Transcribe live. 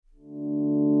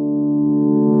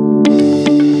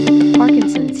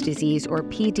disease, or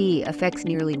PD, affects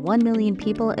nearly 1 million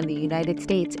people in the United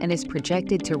States and is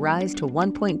projected to rise to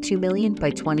 1.2 million by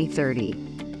 2030.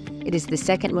 It is the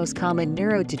second most common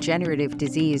neurodegenerative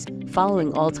disease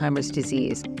following Alzheimer's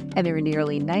disease, and there are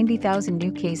nearly 90,000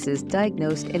 new cases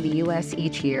diagnosed in the U.S.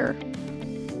 each year.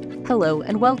 Hello,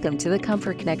 and welcome to the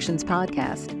Comfort Connections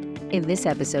podcast. In this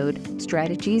episode,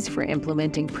 Strategies for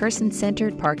Implementing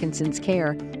Person-Centered Parkinson's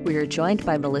Care, we are joined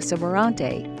by Melissa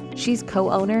Morante. She's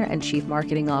co-owner and chief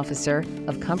marketing officer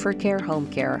of Comfort Care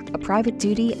Home Care, a private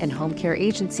duty and home care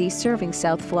agency serving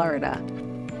South Florida.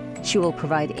 She will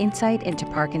provide insight into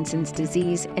Parkinson's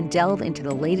disease and delve into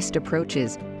the latest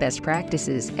approaches, best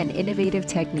practices, and innovative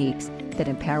techniques that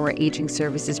empower aging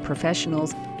services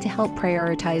professionals to help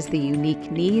prioritize the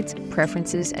unique needs,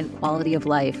 preferences, and quality of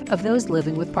life of those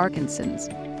living with Parkinson's.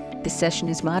 This session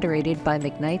is moderated by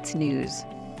McKnight's News.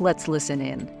 Let's listen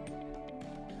in.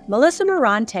 Melissa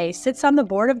Morante sits on the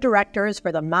board of directors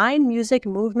for the Mind Music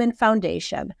Movement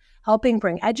Foundation, helping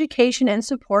bring education and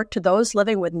support to those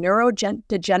living with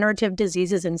neurodegenerative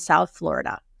diseases in South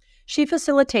Florida. She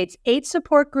facilitates 8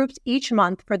 support groups each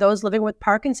month for those living with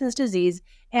Parkinson's disease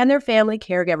and their family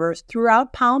caregivers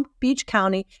throughout Palm Beach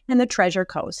County and the Treasure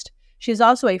Coast. She is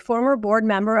also a former board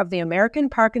member of the American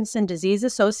Parkinson Disease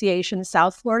Association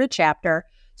South Florida chapter,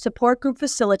 support group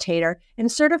facilitator,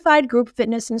 and certified group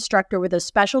fitness instructor with a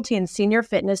specialty in senior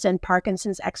fitness and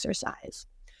Parkinson's exercise.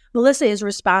 Melissa is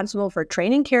responsible for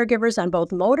training caregivers on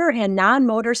both motor and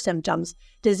non-motor symptoms,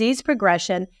 disease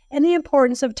progression, and the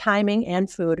importance of timing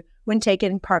and food when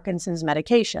taking Parkinson's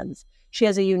medications. She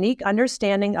has a unique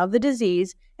understanding of the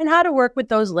disease and how to work with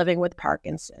those living with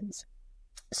Parkinson's.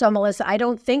 So, Melissa, I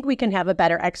don't think we can have a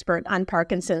better expert on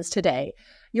Parkinson's today.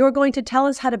 You're going to tell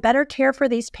us how to better care for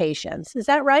these patients. Is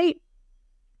that right?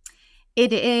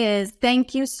 It is.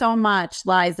 Thank you so much,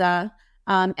 Liza.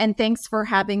 And thanks for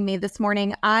having me this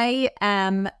morning. I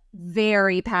am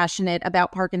very passionate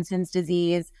about Parkinson's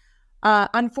disease.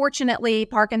 Unfortunately,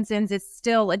 Parkinson's is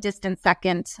still a distant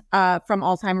second from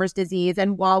Alzheimer's disease.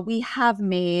 And while we have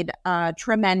made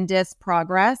tremendous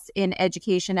progress in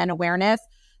education and awareness,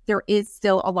 there is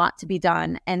still a lot to be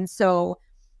done. And so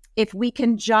if we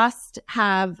can just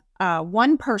have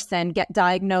one person get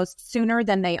diagnosed sooner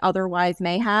than they otherwise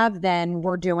may have, then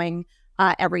we're doing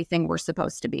everything we're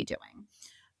supposed to be doing.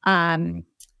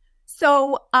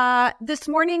 So this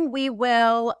morning we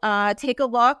will take a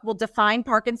look. We'll define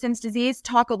Parkinson's disease,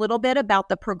 talk a little bit about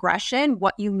the progression,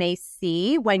 what you may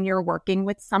see when you're working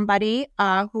with somebody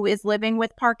who is living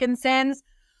with Parkinson's.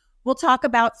 We'll talk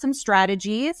about some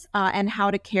strategies and how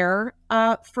to care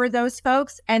for those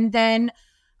folks, and then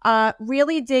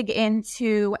really dig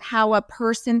into how a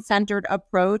person-centered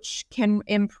approach can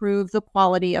improve the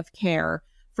quality of care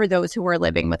for those who are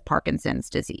living with Parkinson's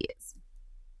disease.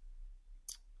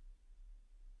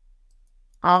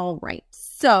 All right.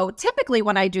 So typically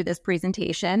when I do this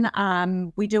presentation,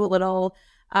 we do a little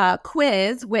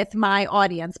quiz with my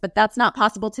audience, but that's not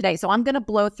possible today. So I'm going to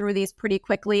blow through these pretty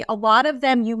quickly. A lot of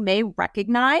them you may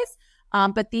recognize,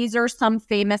 but these are some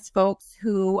famous folks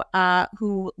who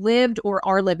lived or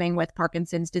are living with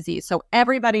Parkinson's disease. So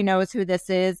everybody knows who this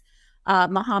is.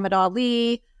 Muhammad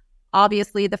Ali,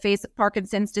 obviously the face of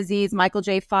Parkinson's disease. Michael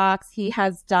J. Fox, he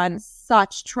has done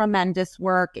such tremendous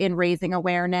work in raising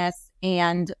awareness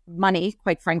and money,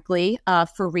 quite frankly,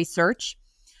 for research.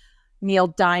 Neil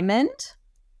Diamond,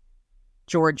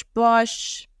 George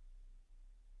Bush,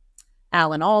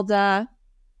 Alan Alda.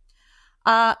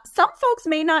 Some folks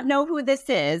may not know who this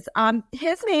is.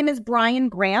 His name is Brian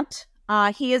Grant.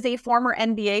 He is a former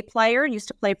NBA player, used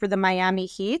to play for the Miami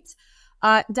Heat,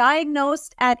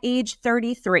 diagnosed at age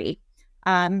 33.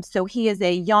 So he is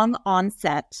a young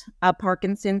onset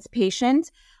Parkinson's patient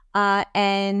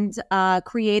and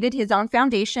created his own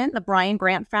foundation, the Brian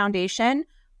Grant Foundation.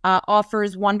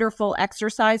 Offers wonderful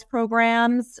exercise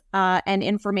programs and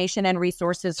information and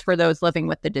resources for those living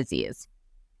with the disease.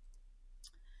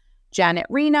 Janet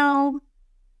Reno,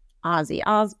 Ozzy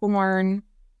Osbourne,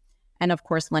 and of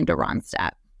course, Linda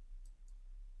Ronstadt.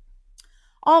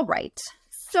 All right.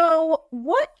 So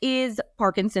what is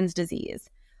Parkinson's disease?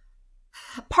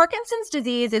 Parkinson's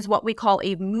disease is what we call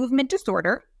a movement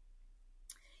disorder.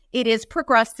 It is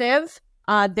progressive.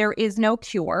 There is no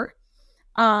cure.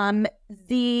 What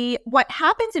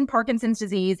happens in Parkinson's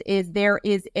disease is there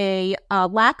is a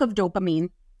lack of dopamine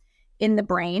in the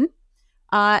brain,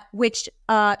 which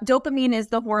dopamine is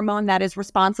the hormone that is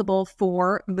responsible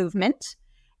for movement.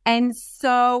 And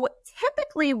so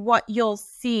typically what you'll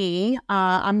see,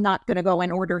 I'm not going to go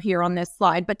in order here on this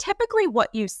slide, but typically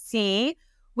what you see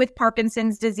with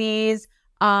Parkinson's disease,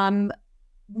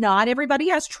 not everybody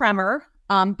has tremor,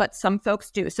 but some folks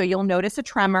do. So you'll notice a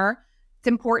tremor. It's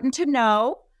important to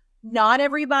know not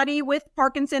everybody with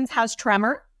Parkinson's has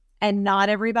tremor, and not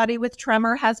everybody with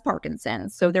tremor has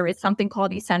Parkinson's. So there is something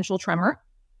called essential tremor.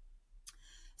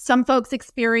 Some folks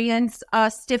experience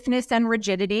stiffness and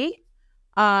rigidity.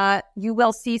 You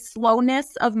will see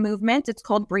slowness of movement. It's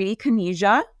called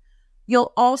bradykinesia.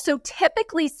 You'll also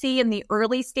typically see in the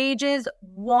early stages,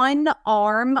 one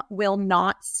arm will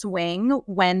not swing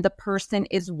when the person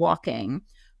is walking.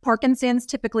 Parkinson's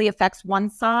typically affects one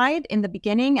side in the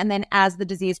beginning, and then as the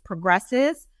disease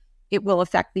progresses, it will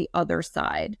affect the other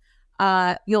side.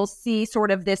 You'll see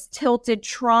sort of this tilted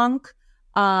trunk.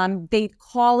 They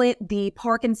call it the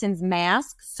Parkinson's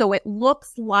mask. So it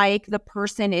looks like the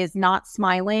person is not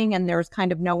smiling and there's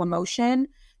kind of no emotion.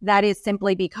 That is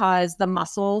simply because the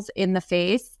muscles in the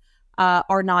face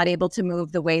are not able to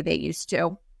move the way they used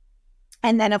to.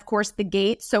 And then, of course, the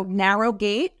gait. So narrow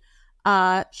gait,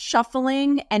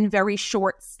 shuffling, and very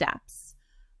short steps.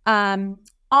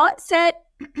 Onset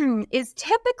is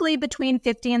typically between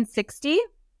 50 and 60.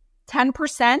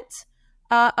 10%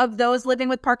 of those living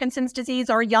with Parkinson's disease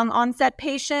are young onset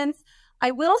patients.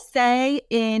 I will say,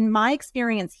 in my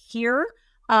experience here,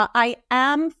 I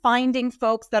am finding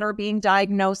folks that are being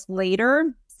diagnosed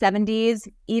later, 70s,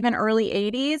 even early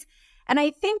 80s. And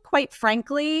I think, quite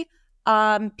frankly,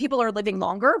 people are living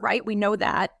longer, right? We know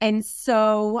that. And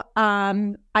so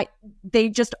they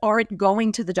just aren't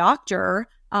going to the doctor,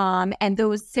 and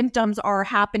those symptoms are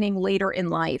happening later in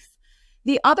life.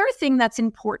 The other thing that's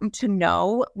important to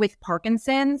know with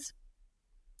Parkinson's,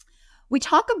 we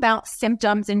talk about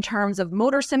symptoms in terms of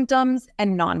motor symptoms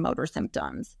and non-motor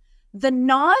symptoms. The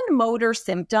non-motor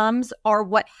symptoms are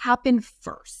what happen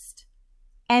first,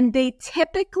 and they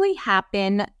typically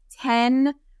happen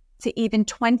 10 to even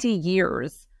 20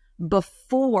 years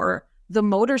before the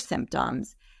motor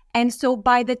symptoms. And so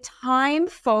by the time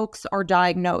folks are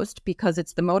diagnosed, because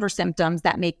it's the motor symptoms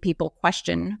that make people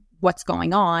question what's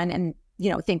going on and,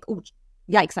 think, oh,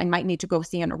 yikes, I might need to go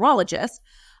see a neurologist,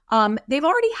 they've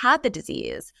already had the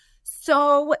disease.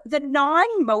 So the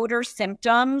non-motor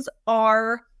symptoms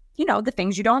are, the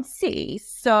things you don't see.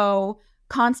 So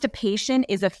constipation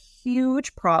is a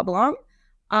huge problem.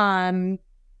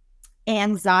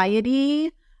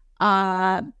 Anxiety,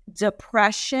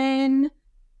 depression,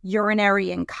 urinary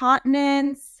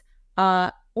incontinence,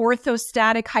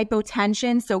 orthostatic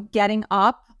hypotension, so getting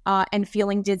up and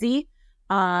feeling dizzy,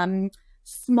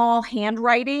 small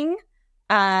handwriting,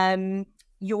 the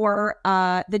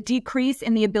decrease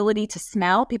in the ability to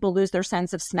smell. People lose their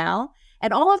sense of smell.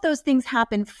 And all of those things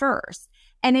happen first.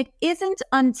 And it isn't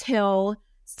until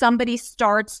somebody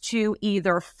starts to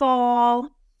either fall,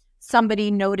 somebody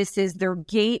notices their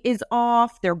gait is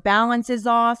off, their balance is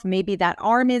off, maybe that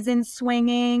arm isn't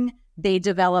swinging, they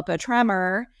develop a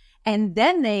tremor, and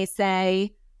then they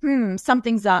say,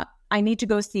 something's up. I need to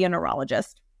go see a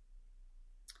neurologist.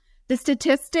 The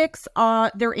statistics,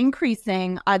 they're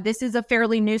increasing. This is a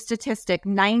fairly new statistic,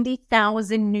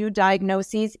 90,000 new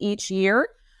diagnoses each year.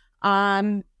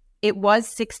 It was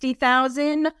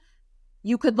 60,000.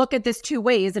 You could look at this two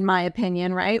ways, in my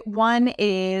opinion, right? One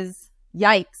is,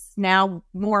 yikes, now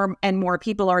more and more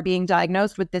people are being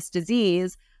diagnosed with this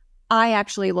disease. I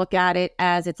actually look at it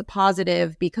as it's a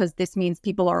positive because this means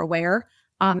people are aware.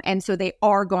 And so they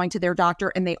are going to their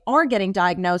doctor and they are getting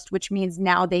diagnosed, which means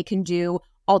now they can do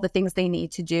all the things they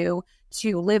need to do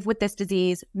to live with this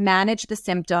disease, manage the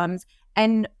symptoms,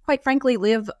 and quite frankly,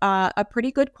 live a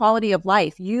pretty good quality of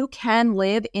life. You can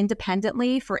live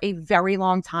independently for a very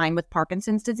long time with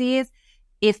Parkinson's disease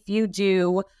if you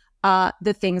do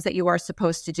the things that you are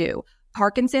supposed to do.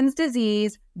 Parkinson's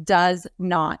disease does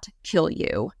not kill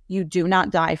you. You do not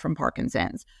die from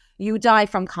Parkinson's. You die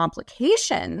from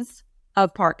complications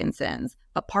of Parkinson's,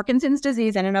 but Parkinson's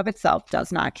disease in and of itself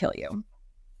does not kill you.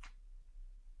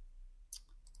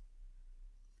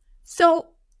 So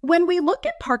when we look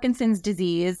at Parkinson's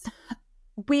disease,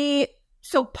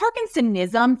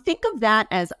 Parkinsonism, think of that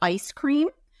as ice cream,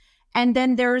 and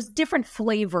then there's different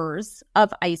flavors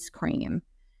of ice cream.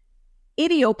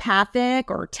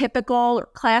 Idiopathic or typical or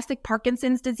classic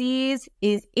Parkinson's disease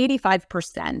is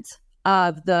 85%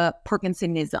 of the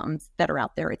Parkinsonisms that are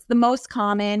out there. It's the most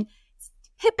common. It's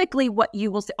typically what you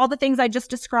will see. All the things I just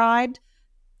described,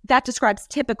 that describes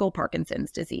typical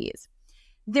Parkinson's disease.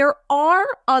 There are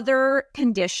other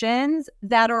conditions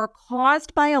that are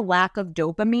caused by a lack of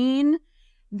dopamine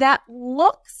that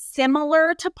look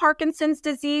similar to Parkinson's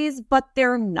disease, but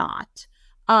they're not.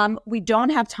 We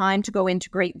don't have time to go into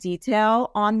great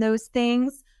detail on those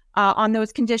things, on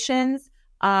those conditions.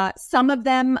 Some of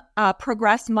them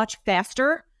progress much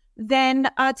faster than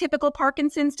typical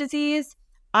Parkinson's disease.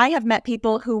 I have met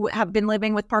people who have been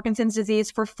living with Parkinson's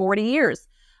disease for 40 years.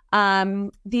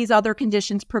 These other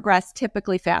conditions progress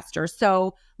typically faster.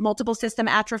 So multiple system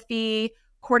atrophy,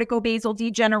 corticobasal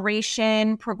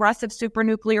degeneration, progressive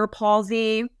supranuclear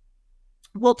palsy.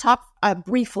 We'll talk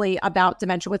briefly about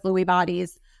dementia with Lewy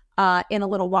bodies in a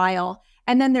little while.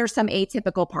 And then there's some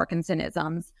atypical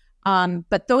Parkinsonisms.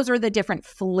 But those are the different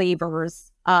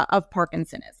flavors of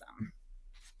Parkinsonism.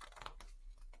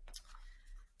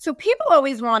 So people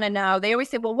always want to know, they always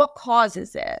say, well, what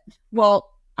causes it? Well,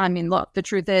 I mean, look, the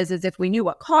truth is if we knew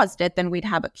what caused it, then we'd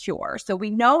have a cure. So we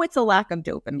know it's a lack of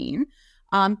dopamine,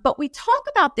 but we talk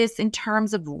about this in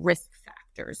terms of risk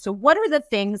factors. So what are the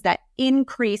things that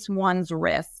increase one's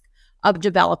risk of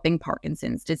developing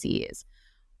Parkinson's disease?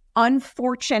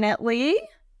 Unfortunately,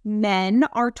 men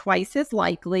are twice as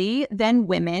likely than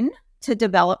women to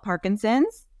develop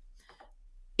Parkinson's.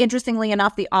 Interestingly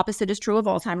enough, the opposite is true of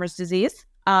Alzheimer's disease.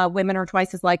 Women are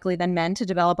twice as likely than men to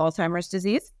develop Alzheimer's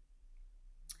disease.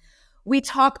 We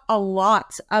talk a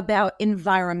lot about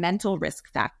environmental risk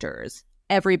factors.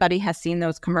 Everybody has seen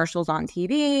those commercials on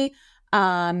TV.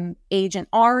 Agent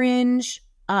Orange,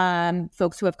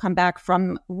 folks who have come back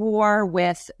from war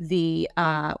with the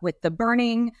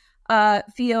burning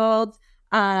fields.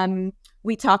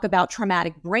 We talk about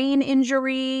traumatic brain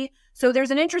injury. So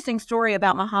there's an interesting story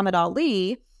about Muhammad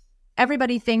Ali.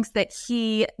 Everybody thinks that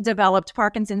he developed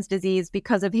Parkinson's disease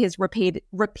because of his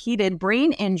repeated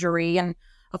brain injury. And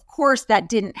of course, that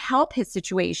didn't help his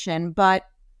situation. But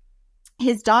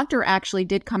his doctor actually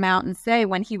did come out and say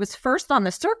when he was first on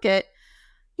the circuit,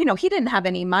 he didn't have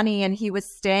any money and he was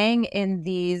staying in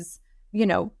these,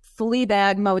 flea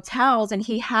bag motels, and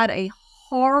he had a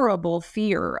horrible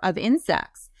fear of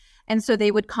insects. And so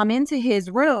they would come into his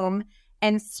room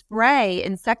and spray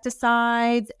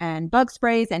insecticides and bug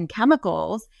sprays and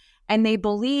chemicals. And they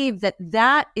believe that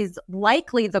that is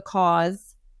likely the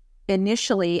cause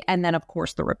initially. And then, of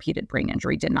course, the repeated brain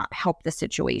injury did not help the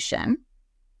situation.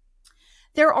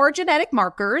 There are genetic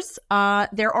markers.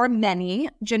 There are many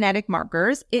genetic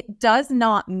markers. It does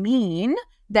not mean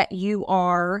that you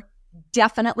are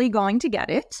definitely going to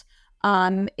get it.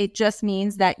 It just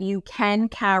means that you can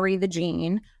carry the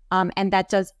gene. And that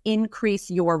does increase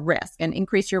your risk. And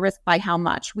increase your risk by how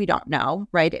much? We don't know,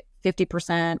 right?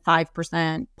 50%,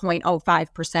 5%,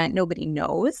 0.05%, nobody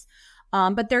knows.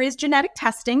 But there is genetic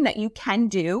testing that you can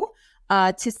do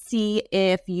to see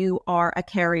if you are a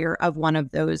carrier of one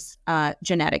of those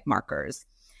genetic markers.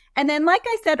 And then, like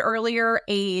I said earlier,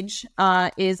 age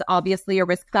is obviously a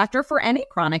risk factor for any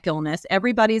chronic illness.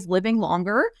 Everybody's living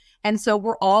longer. And so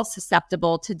we're all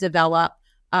susceptible to develop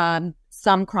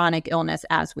some chronic illness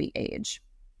as we age.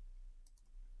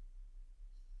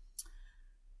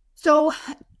 So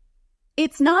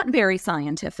it's not very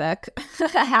scientific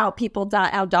how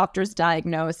doctors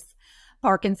diagnose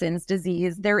Parkinson's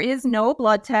disease. There is no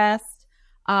blood test.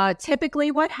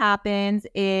 Typically what happens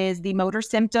is the motor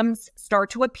symptoms start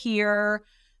to appear.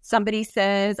 Somebody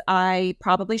says, I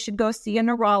probably should go see a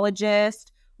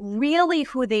neurologist. Really,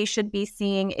 who they should be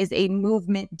seeing is a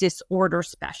movement disorder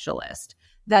specialist.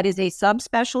 That is a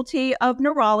subspecialty of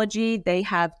neurology. They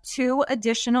have 2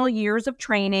 additional years of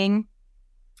training,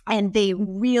 and they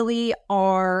really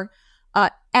are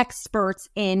experts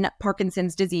in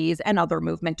Parkinson's disease and other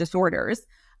movement disorders.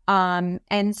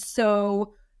 And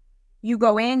so you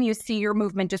go in, you see your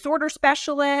movement disorder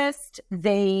specialist.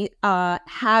 They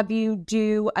have you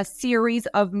do a series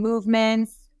of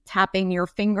movements, tapping your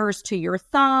fingers to your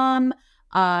thumb,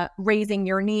 raising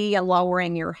your knee and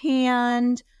lowering your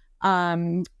hand,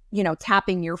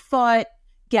 tapping your foot,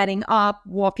 getting up,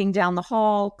 walking down the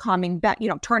hall, coming back,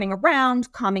 turning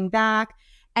around, coming back.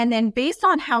 And then based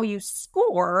on how you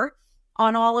score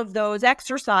on all of those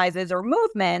exercises or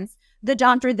movements, the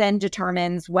doctor then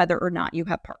determines whether or not you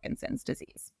have Parkinson's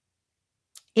disease.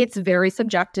 It's very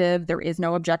subjective. There is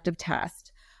no objective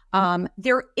test.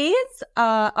 There is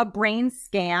a brain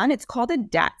scan. It's called a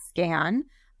DAT scan.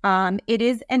 It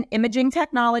is an imaging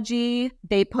technology.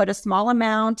 They put a small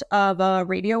amount of a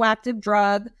radioactive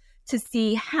drug to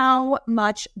see how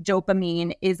much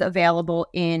dopamine is available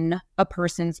in a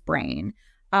person's brain.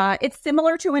 It's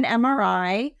similar to an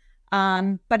MRI,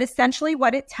 but essentially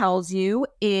what it tells you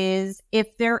is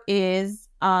if there is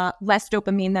less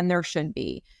dopamine than there should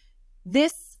be.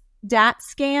 This DAT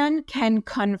scan can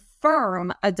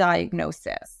confirm a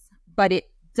diagnosis, but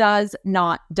it does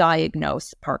not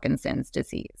diagnose Parkinson's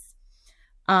disease.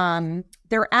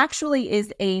 There actually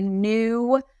is a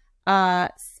new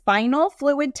spinal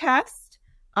fluid test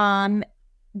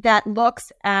that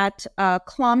looks at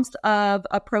clumps of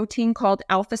a protein called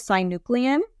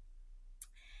alpha-synuclein.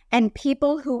 And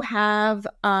people who have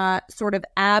sort of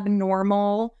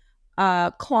abnormal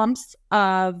clumps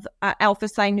of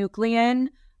alpha-synuclein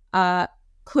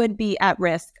could be at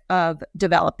risk of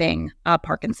developing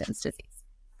Parkinson's disease.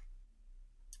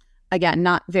 Again,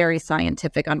 not very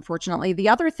scientific, unfortunately. The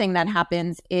other thing that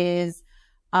happens is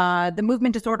the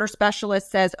movement disorder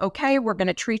specialist says, okay, we're going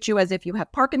to treat you as if you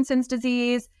have Parkinson's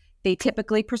disease. They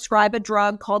typically prescribe a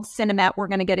drug called Sinemet. We're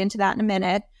going to get into that in a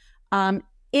minute.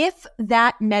 If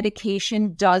that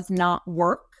medication does not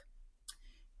work,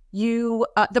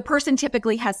 the person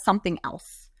typically has something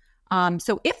else.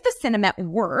 So if the Sinemet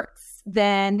works,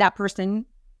 then that person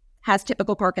has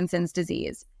typical Parkinson's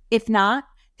disease. If not,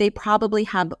 they probably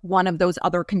have one of those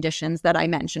other conditions that I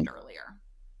mentioned earlier.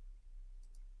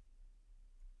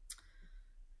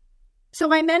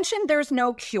 So I mentioned there's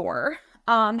no cure.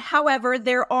 However,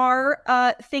 there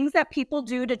are things that people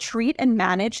do to treat and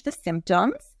manage the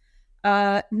symptoms.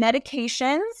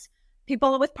 Medications.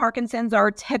 People with Parkinson's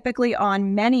are typically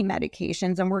on many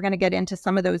medications, and we're going to get into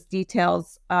some of those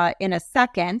details in a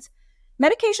second.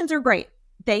 Medications are great.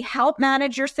 They help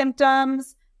manage your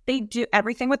symptoms. They do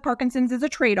everything with Parkinson's is a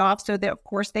trade-off, so that, of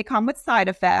course, they come with side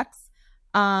effects.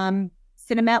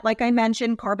 Sinemet, like I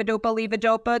mentioned, carbidopa,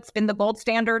 levodopa, it's been the gold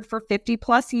standard for 50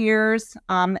 plus years.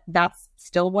 That's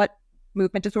still what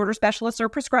movement disorder specialists are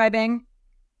prescribing.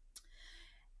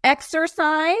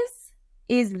 Exercise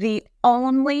is the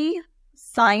only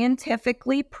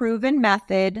scientifically proven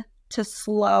method to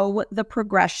slow the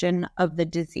progression of the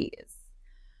disease.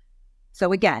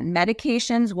 So again,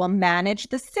 medications will manage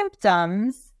the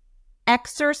symptoms.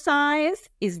 Exercise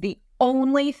is the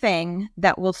only thing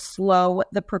that will slow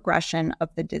the progression of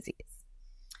the disease.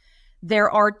 There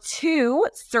are 2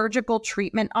 surgical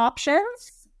treatment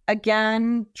options.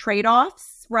 Again,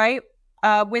 trade-offs, right?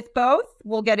 With both.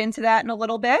 We'll get into that in a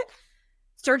little bit.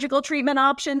 Surgical treatment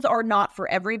options are not for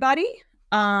everybody.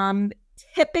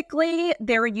 Typically,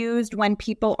 they're used when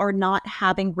people are not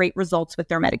having great results with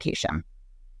their medication.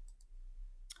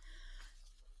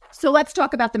 So let's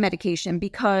talk about the medication,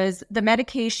 because the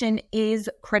medication is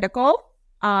critical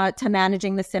to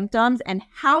managing the symptoms, and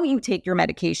how you take your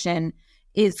medication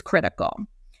is critical.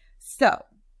 So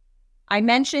I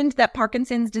mentioned that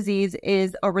Parkinson's disease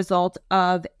is a result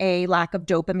of a lack of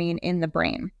dopamine in the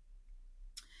brain.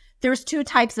 There's 2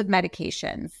 types of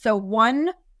medications. So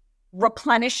one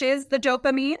replenishes the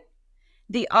dopamine.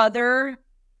 The other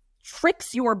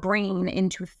tricks your brain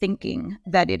into thinking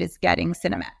that it is getting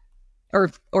Sinemet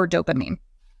or dopamine.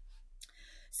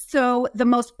 So the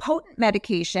most potent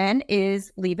medication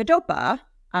is levodopa.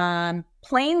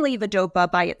 Plain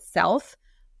levodopa by itself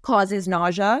causes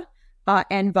nausea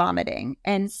and vomiting.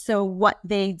 And so what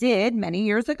they did many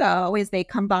years ago is they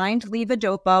combined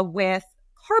levodopa with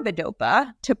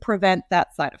carbidopa to prevent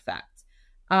that side effect.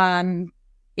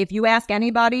 If you ask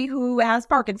anybody who has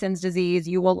Parkinson's disease,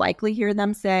 you will likely hear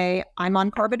them say, I'm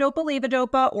on carbidopa,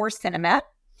 levodopa, or Sinemet.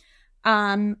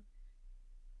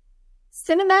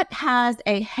 Sinemet has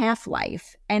a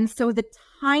half-life, and so the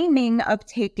timing of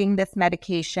taking this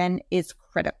medication is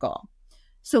critical.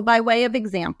 So by way of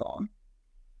example,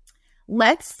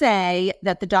 let's say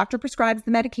that the doctor prescribes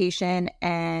the medication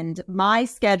and my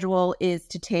schedule is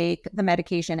to take the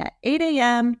medication at 8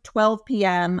 a.m., 12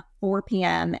 p.m., 4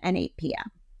 p.m., and 8 p.m.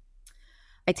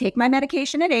 I take my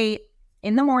medication at 8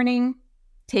 in the morning,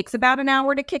 takes about an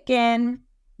hour to kick in.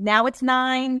 Now it's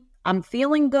 9, I'm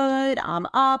feeling good, I'm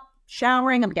up,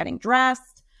 showering, I'm getting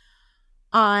dressed,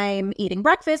 I'm eating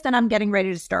breakfast, and I'm getting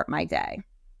ready to start my day.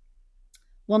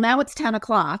 Well, now it's 10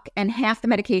 o'clock and half the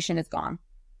medication is gone,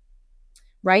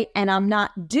 right? And I'm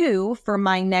not due for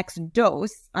my next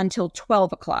dose until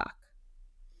 12 o'clock.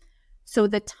 So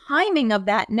the timing of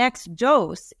that next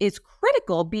dose is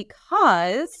critical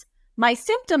because my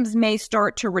symptoms may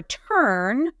start to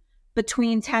return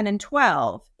between 10 and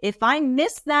 12. If I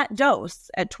miss that dose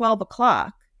at 12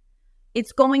 o'clock,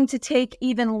 it's going to take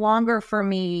even longer for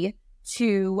me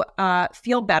to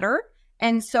feel better.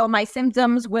 And so my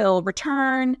symptoms will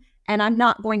return and I'm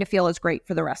not going to feel as great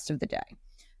for the rest of the day.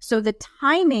 So the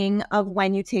timing of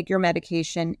when you take your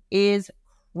medication is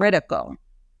critical.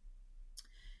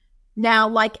 Now,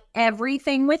 like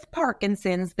everything with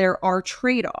Parkinson's, there are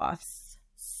trade-offs.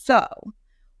 So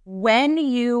when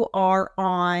you are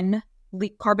on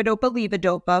carbidopa,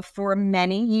 levodopa for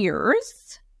many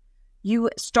years, you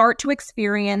start to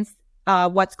experience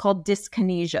what's called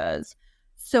dyskinesias.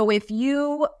 So if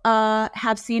you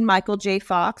have seen Michael J.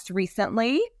 Fox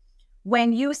recently,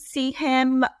 when you see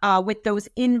him with those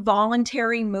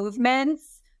involuntary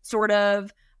movements, sort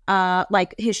of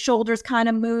like his shoulders kind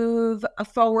of move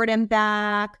forward and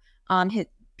back,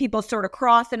 people sort of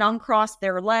cross and uncross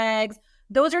their legs,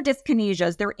 Those are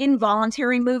dyskinesias. They're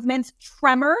involuntary movements.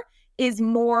 Tremor is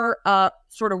more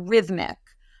sort of rhythmic.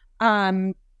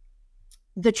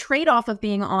 The trade-off of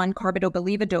being on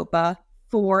carbidopa-levodopa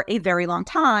for a very long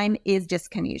time is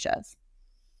dyskinesias.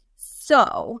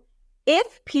 So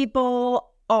if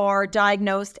people are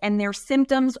diagnosed and their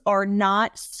symptoms are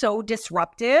not so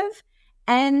disruptive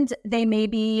and they may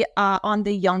be on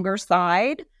the younger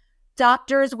side,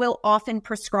 doctors will often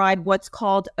prescribe what's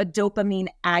called a dopamine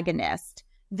agonist.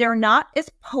 They're not as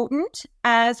potent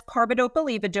as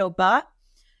carbidopa-levodopa.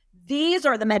 These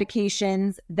are the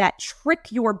medications that trick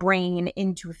your brain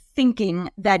into thinking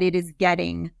that it is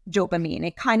getting dopamine.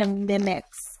 It kind of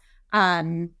mimics,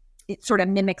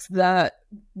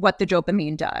 what the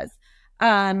dopamine does.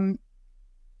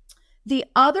 The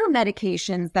other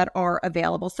medications that are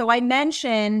available. So I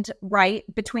mentioned, right,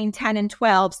 between 10 and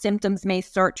 12, symptoms may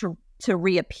start to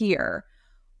reappear.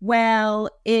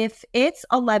 Well, if it's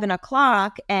 11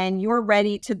 o'clock and you're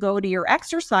ready to go to your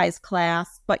exercise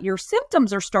class, but your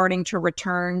symptoms are starting to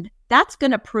return, that's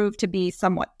going to prove to be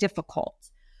somewhat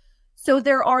difficult. So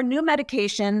there are new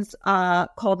medications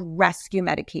called rescue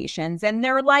medications, and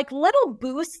they're like little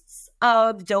boosts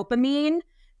of dopamine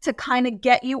to kind of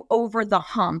get you over the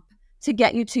hump, to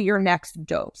get you to your next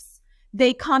dose.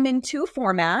 They come in two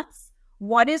formats.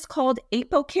 What is called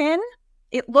Apokin.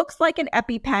 It looks like an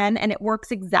EpiPen, and it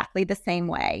works exactly the same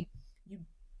way. You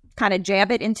kind of jab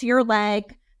it into your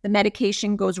leg. The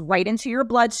medication goes right into your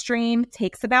bloodstream,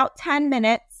 takes about 10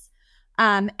 minutes,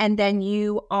 and then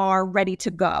you are ready to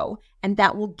go. And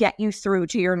that will get you through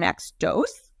to your next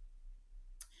dose.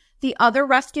 The other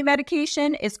rescue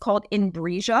medication is called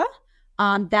Inbrija.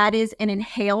 That is an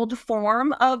inhaled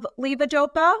form of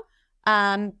levodopa,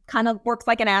 kind of works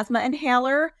like an asthma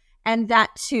inhaler, and that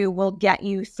too will get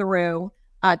you through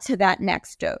to that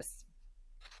next dose.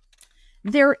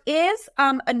 There is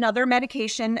another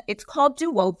medication. It's called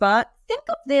Duopa. Think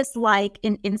of this like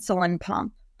an insulin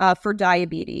pump for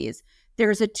diabetes.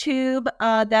 There's a tube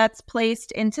that's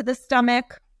placed into the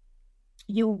stomach.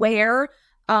 You wear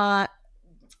like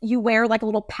a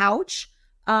little pouch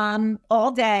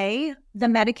all day. The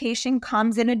medication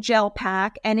comes in a gel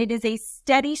pack, and it is a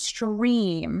steady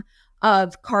stream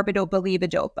of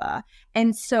carbidopa-levodopa.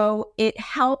 And so it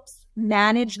helps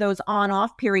manage those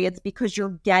on-off periods because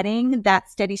you're getting that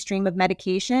steady stream of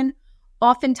medication.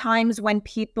 Oftentimes when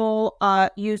people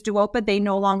use Duopa, they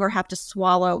no longer have to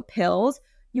swallow pills.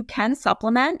 You can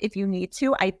supplement if you need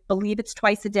to. I believe it's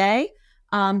twice a day.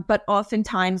 But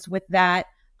oftentimes with that,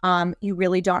 you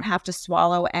really don't have to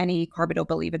swallow any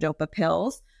carbidopa-levodopa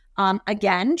pills.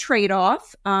 Again,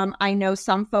 trade-off. I know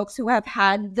some folks who have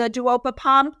had the Duopa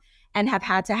pump and have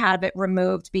had to have it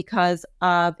removed because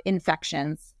of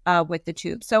infections with the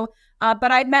tube. So,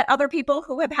 but I've met other people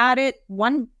who have had it.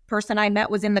 One person I met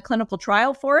was in the clinical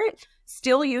trial for it,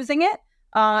 still using it,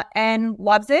 and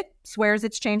loves it, swears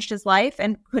it's changed his life,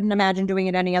 and couldn't imagine doing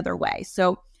it any other way.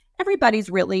 So everybody's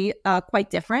really quite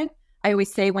different. I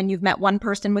always say when you've met one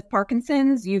person with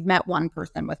Parkinson's, you've met one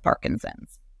person with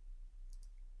Parkinson's.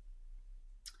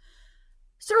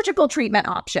 Surgical treatment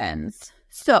options.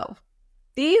 So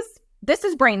this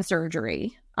is brain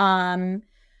surgery.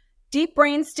 Deep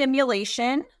brain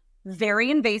stimulation,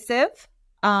 very invasive,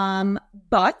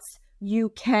 but you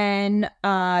can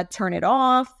turn it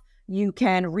off. You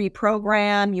can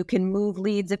reprogram. You can move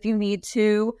leads if you need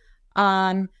to.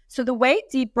 So the way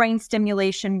deep brain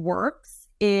stimulation works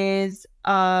is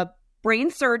a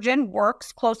brain surgeon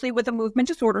works closely with a movement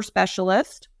disorder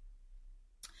specialist.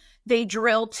 They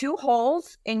drill 2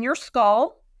 holes in your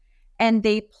skull, and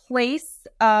they place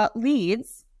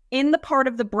leads in the part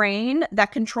of the brain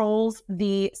that controls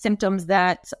the symptoms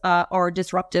that are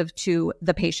disruptive to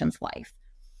the patient's life.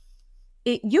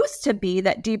 It used to be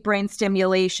that deep brain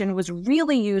stimulation was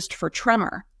really used for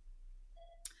tremor.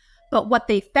 But what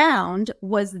they found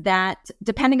was that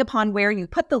depending upon where you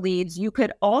put the leads, you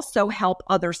could also help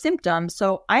other symptoms.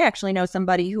 So I actually know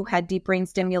somebody who had deep brain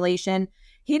stimulation.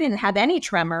 He didn't have any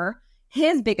tremor.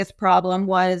 His biggest problem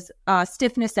was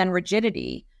stiffness and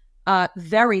rigidity,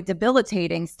 very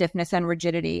debilitating stiffness and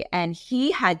rigidity. And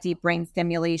he had deep brain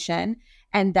stimulation,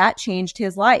 and that changed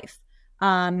his life.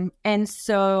 And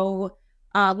so,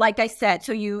 like I said,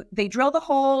 they drill the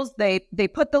holes, they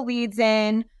put the leads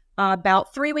in.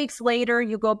 About 3 weeks later,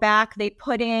 you go back, they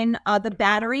put in the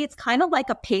battery. It's kind of like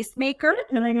a pacemaker.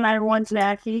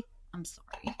 I'm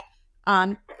sorry.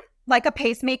 Like a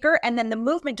pacemaker. And then the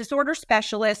movement disorder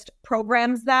specialist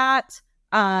programs that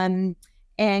and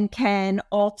can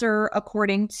alter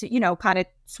according to, kind of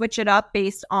switch it up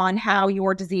based on how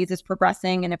your disease is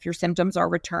progressing and if your symptoms are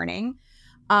returning.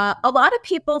 A lot of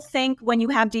people think when you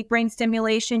have deep brain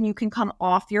stimulation, you can come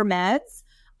off your meds.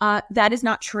 That is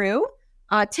not true.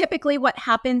 Typically, what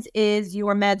happens is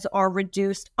your meds are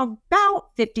reduced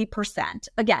about 50%.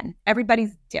 Again,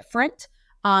 everybody's different,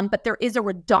 but there is a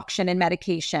reduction in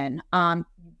medication.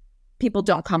 People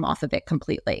don't come off of it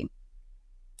completely.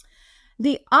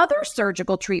 The other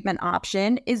surgical treatment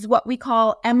option is what we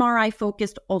call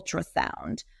MRI-focused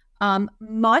ultrasound,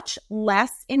 much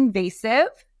less invasive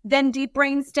than deep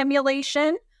brain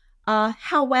stimulation.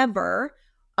 However,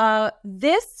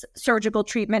 this surgical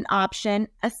treatment option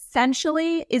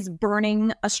essentially is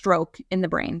burning a stroke in the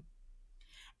brain.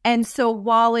 And so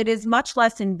while it is much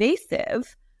less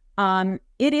invasive, it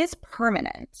is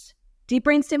permanent. Deep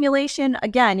brain stimulation,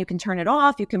 again, you can turn it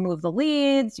off, you can move the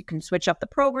leads, you can switch up the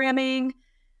programming.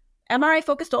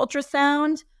 MRI-focused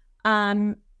ultrasound,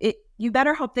 you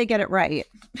better hope they get it right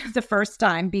the first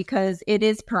time because it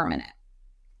is permanent.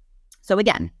 So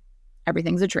again,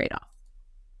 everything's a trade-off.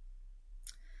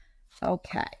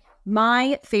 Okay,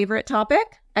 my favorite topic,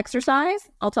 exercise.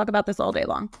 I'll talk about this all day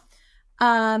long.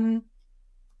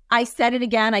 I said it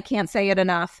again, I can't say it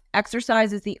enough.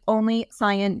 Exercise is the only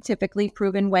scientifically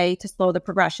proven way to slow the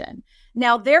progression.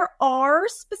 Now, there are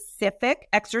specific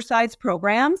exercise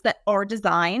programs that are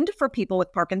designed for people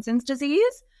with Parkinson's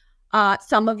disease.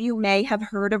 Some of you may have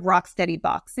heard of Rocksteady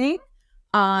Boxing.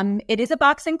 It is a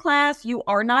boxing class. You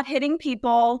are not hitting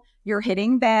people. You're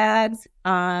hitting bags.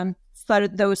 So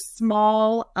those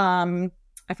small, I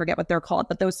forget what they're called,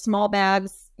 but those small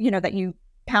bags, that you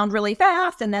pound really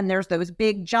fast, and then there's those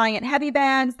big giant heavy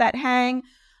bags that hang.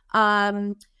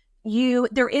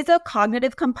 There is a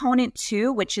cognitive component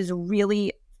too, which is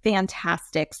really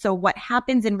fantastic. So what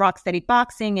happens in Rocksteady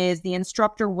Boxing is the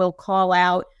instructor will call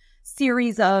out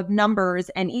series of numbers,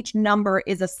 and each number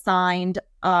is assigned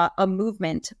a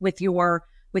movement with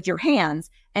your hands,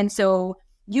 and so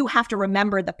you have to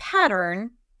remember the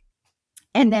pattern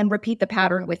and then repeat the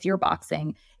pattern with your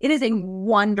boxing. It is a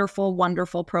wonderful,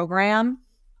 wonderful program.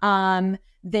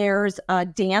 There's a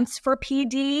Dance for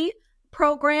PD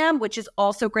program, which is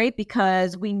also great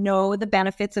because we know the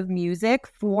benefits of music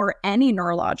for any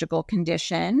neurological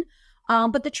condition.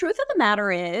 But the truth of the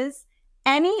matter is,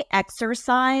 any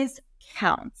exercise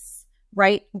counts,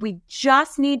 right? We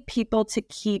just need people to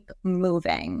keep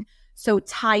moving. So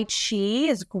Tai Chi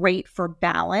is great for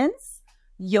balance.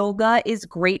 Yoga is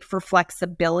great for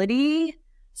flexibility.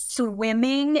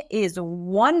 Swimming is a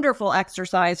wonderful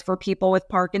exercise for people with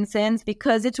Parkinson's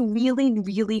because it's really,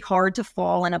 really hard to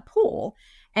fall in a pool.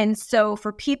 And so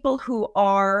for people who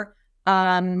are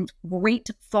great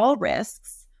fall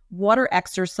risks, water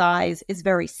exercise is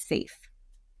very safe.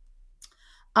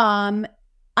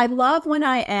 I love when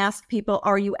I ask people,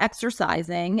 are you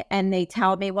exercising? And they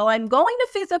tell me, well, I'm going to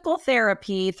physical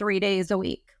therapy 3 days a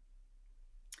week.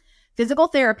 Physical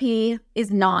therapy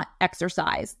is not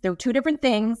exercise. They're two different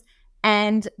things.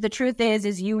 And the truth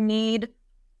is you need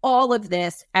all of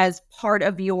this as part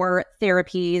of your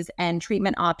therapies and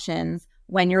treatment options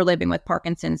when you're living with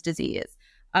Parkinson's disease.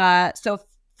 So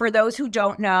for those who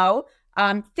don't know,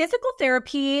 physical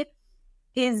therapy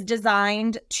is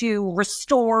designed to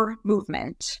restore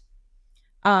movement.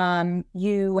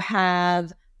 You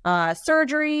have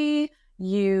surgery,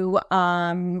 you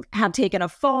have taken a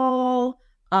fall,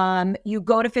 you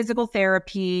go to physical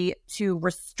therapy to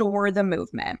restore the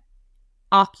movement.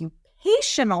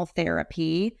 Occupational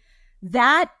therapy,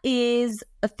 that is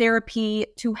a therapy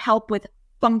to help with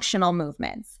functional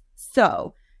movements.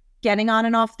 So getting on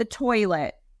and off the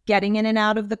toilet, getting in and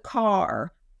out of the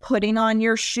car, putting on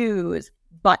your shoes,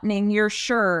 buttoning your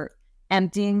shirt,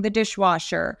 emptying the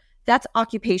dishwasher. That's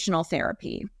occupational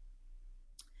therapy.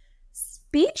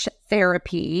 Speech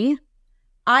therapy,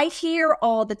 I hear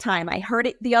all the time. I heard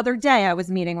it the other day. I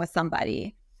was meeting with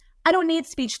somebody. I don't need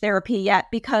speech therapy yet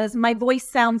because my voice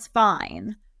sounds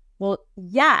fine. Well,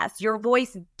 yes, your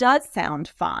voice does sound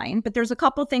fine, but there's a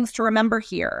couple things to remember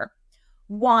here.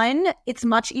 One, it's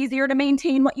much easier to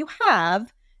maintain what you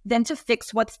have than to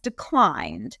fix what's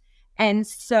declined. And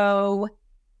so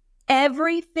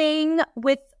everything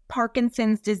with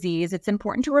Parkinson's disease, it's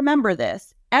important to remember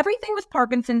this. Everything with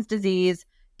Parkinson's disease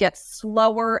gets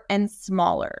slower and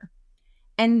smaller.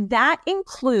 And that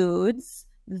includes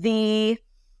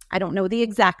I don't know the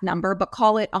exact number, but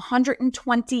call it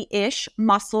 120-ish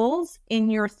muscles in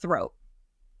your throat.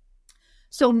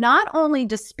 So not only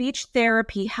does speech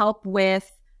therapy help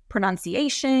with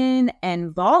pronunciation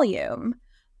and volume,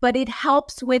 but it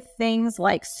helps with things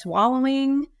like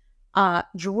swallowing,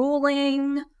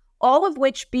 drooling, all of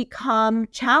which become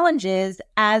challenges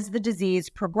as the disease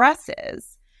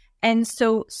progresses. And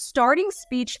so starting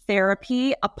speech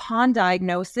therapy upon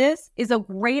diagnosis is a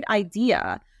great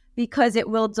idea because it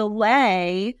will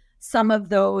delay some of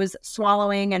those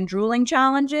swallowing and drooling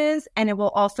challenges, and it will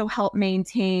also help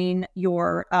maintain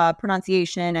your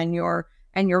pronunciation and your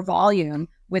volume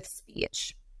with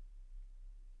speech.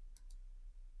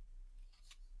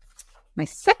 My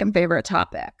second favorite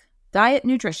topic, diet,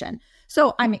 nutrition.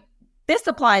 So, I mean, this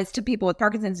applies to people with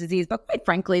Parkinson's disease, but quite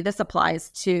frankly, this applies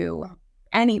to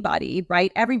anybody,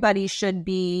 right? Everybody should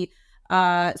be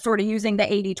sort of using the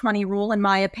 80-20 rule, in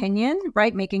my opinion,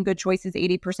 right? Making good choices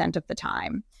 80% of the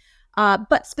time.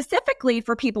 But specifically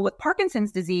for people with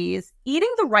Parkinson's disease,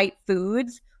 eating the right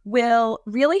foods will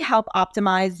really help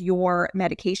optimize your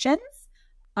medications.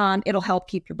 It'll help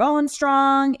keep your bones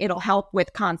strong. It'll help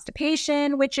with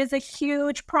constipation, which is a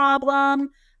huge problem.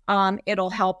 It'll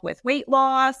help with weight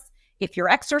loss. If you're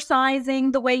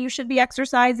exercising the way you should be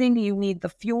exercising, you need the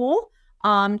fuel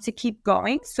to keep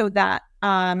going. So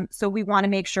we want to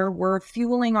make sure we're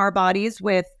fueling our bodies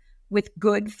with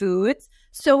good foods.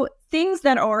 So things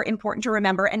that are important to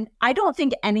remember, and I don't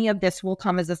think any of this will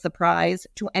come as a surprise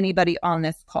to anybody on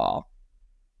this call.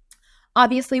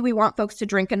 Obviously, we want folks to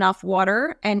drink enough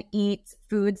water and eat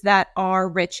foods that are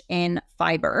rich in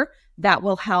fiber. That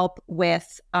will help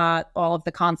with all of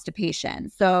the constipation.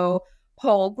 So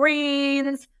whole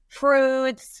grains,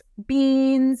 fruits,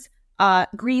 beans,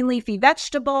 green leafy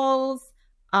vegetables.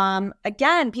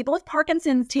 Again, people with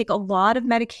Parkinson's take a lot of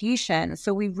medication.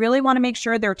 So we really want to make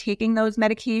sure they're taking those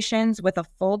medications with a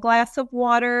full glass of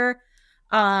water.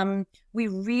 We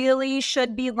really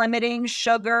should be limiting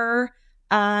sugar.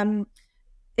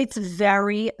 It's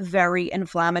very, very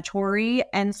inflammatory.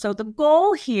 And so the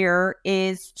goal here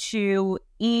is to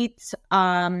eat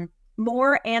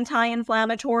more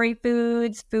anti-inflammatory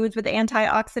foods with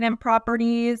antioxidant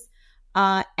properties,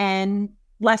 and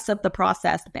less of the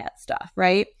processed bad stuff,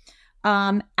 right?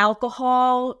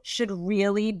 Alcohol should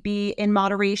really be in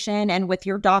moderation and with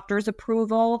your doctor's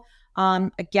approval.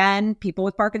 Again, people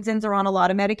with Parkinson's are on a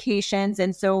lot of medications,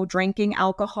 and so drinking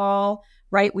alcohol,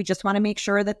 right? We just want to make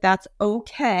sure that that's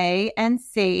okay and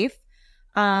safe.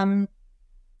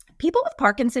 People with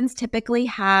Parkinson's typically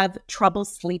have trouble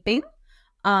sleeping.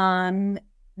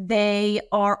 They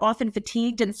are often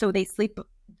fatigued, and so they sleep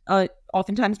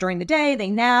oftentimes during the day. They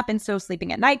nap, and so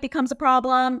sleeping at night becomes a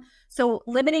problem. So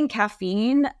limiting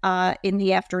caffeine in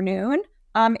the afternoon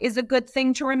is a good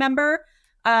thing to remember.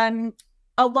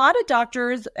 A lot of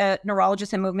doctors,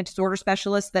 neurologists and movement disorder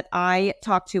specialists that I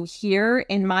talk to here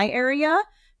in my area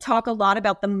talk a lot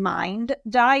about the MIND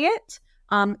diet.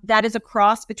 That is a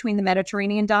cross between the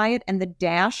Mediterranean diet and the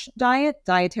DASH diet,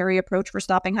 Dietary Approach for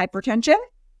Stopping Hypertension.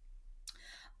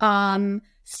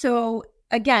 So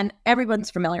again, everyone's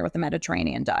familiar with the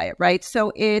Mediterranean diet, right?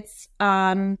 So it's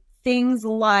things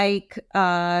like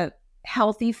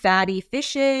healthy fatty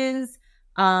fishes.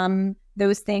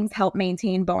 Those things help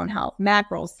maintain bone health.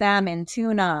 Mackerel, salmon,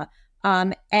 tuna.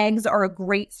 Eggs are a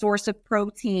great source of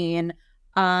protein.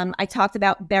 I talked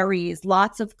about berries,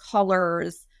 lots of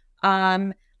colors.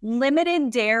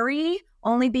 Limited dairy,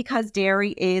 only because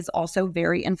dairy is also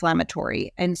very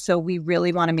inflammatory. And so we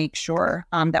really want to make sure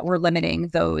that we're limiting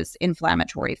those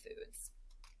inflammatory foods.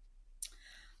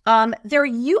 There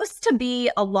used to be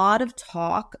a lot of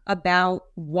talk about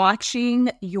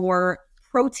watching your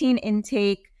protein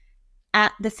intake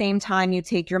at the same time you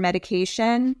take your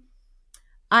medication.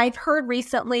 I've heard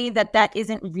recently that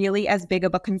isn't really as big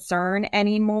of a concern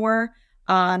anymore.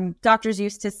 Doctors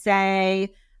used to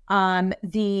say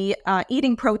the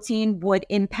eating protein would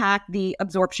impact the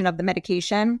absorption of the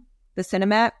medication, the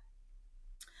Sinemet.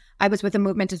 I was with a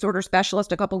movement disorder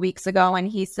specialist a couple weeks ago, and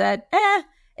he said,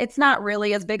 it's not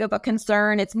really as big of a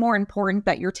concern. It's more important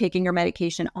that you're taking your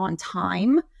medication on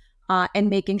time. And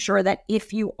making sure that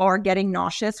if you are getting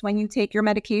nauseous when you take your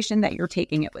medication, that you're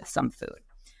taking it with some food.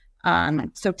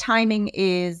 So timing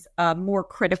is more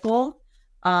critical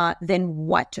than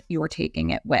what you're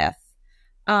taking it with.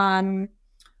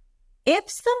 If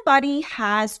somebody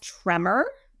has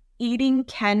tremor, eating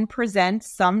can present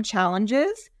some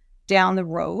challenges down the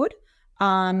road.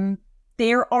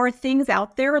 There are things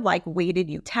out there like weighted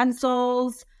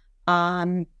utensils.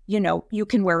 You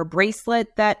can wear a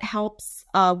bracelet that helps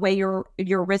weigh your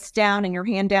wrist down and your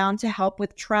hand down to help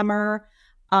with tremor.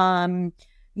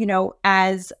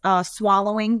 As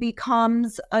swallowing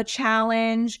becomes a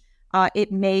challenge,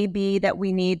 it may be that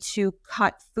we need to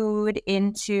cut food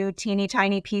into teeny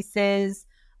tiny pieces.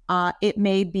 It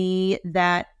may be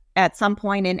that at some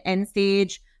point in end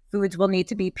stage, foods will need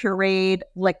to be pureed.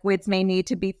 Liquids may need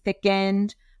to be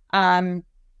thickened.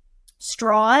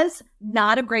 Straws,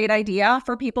 not a great idea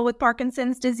for people with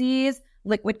Parkinson's disease.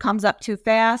 liquid comes up too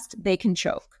fast, they can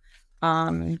choke.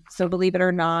 So believe it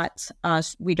or not,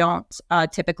 we don't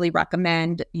typically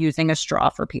recommend using a straw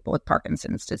for people with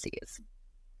Parkinson's disease.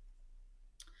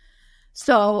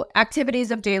 So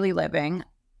activities of daily living,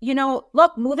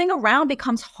 look, moving around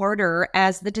becomes harder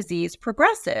as the disease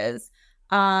progresses.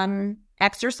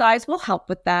 Exercise will help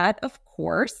with that, of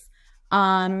course.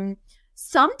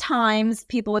 Sometimes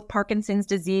people with Parkinson's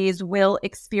disease will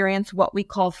experience what we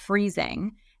call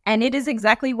freezing, and it is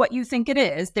exactly what you think it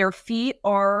is. Their feet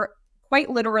are quite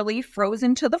literally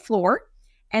frozen to the floor,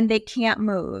 and they can't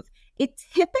move. It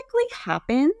typically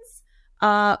happens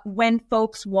when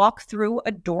folks walk through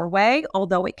a doorway,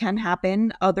 although it can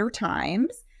happen other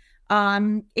times.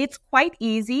 It's quite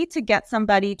easy to get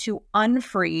somebody to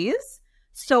unfreeze.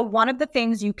 So one of the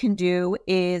things you can do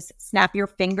is snap your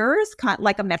fingers, kind of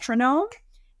like a metronome,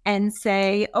 and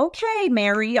say, okay,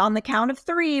 Mary, on the count of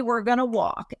 3, we're going to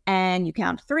walk. And you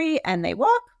count 3 and they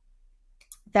walk.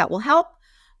 That will help.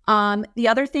 The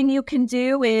other thing you can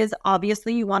do is,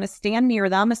 obviously, you want to stand near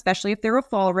them, especially if they're a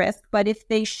fall risk. But if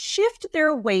they shift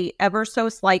their weight ever so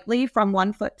slightly from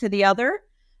one foot to the other,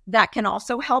 that can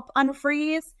also help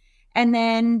unfreeze. And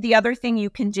then the other thing you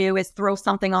can do is throw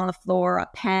something on the floor, a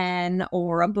pen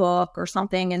or a book or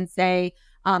something, and say,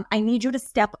 I need you to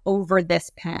step over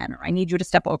this pen, or I need you to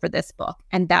step over this book.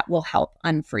 And that will help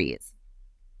unfreeze.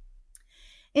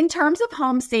 In terms of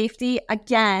home safety,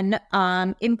 again,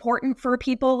 important for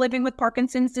people living with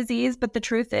Parkinson's disease, but the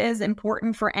truth is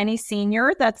important for any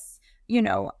senior that's,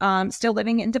 still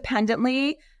living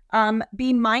independently.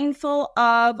 Be mindful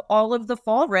of all of the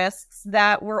fall risks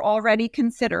that we're already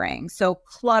considering. So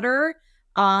clutter,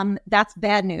 that's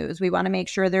bad news. We want to make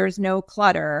sure there's no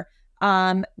clutter.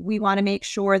 We want to make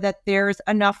sure that there's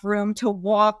enough room to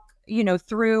walk,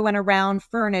 through and around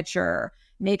furniture.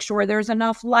 Make sure there's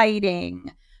enough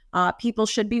lighting. People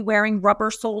should be wearing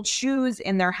rubber-soled shoes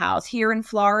in their house. Here in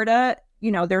Florida,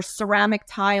 there's ceramic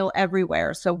tile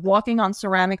everywhere. So walking on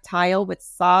ceramic tile with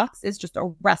socks is just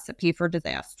a recipe for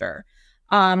disaster.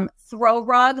 Throw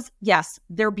rugs, yes,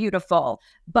 they're beautiful,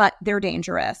 but they're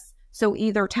dangerous. So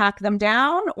either tack them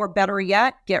down or, better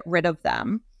yet, get rid of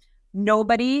them.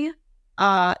 Nobody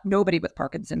with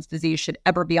Parkinson's disease should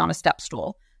ever be on a step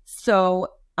stool. So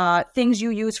things you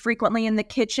use frequently in the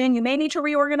kitchen, you may need to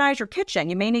reorganize your kitchen.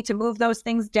 You may need to move those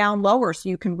things down lower so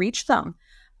you can reach them.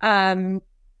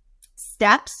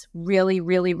 Steps, really,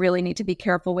 really, really need to be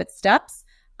careful with steps.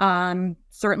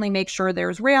 Certainly make sure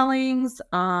there's railings.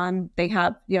 They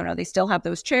have, they still have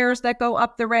those chairs that go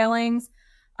up the railings.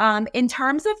 In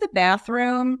terms of the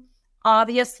bathroom,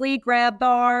 obviously grab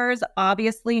bars,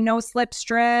 obviously no slip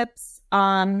strips.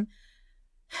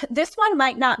 This one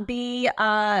might not be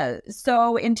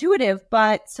so intuitive,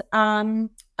 but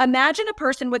imagine a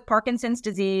person with Parkinson's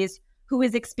disease who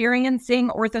is experiencing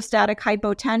orthostatic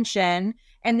hypotension,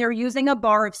 and they're using a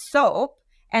bar of soap,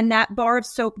 and that bar of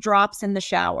soap drops in the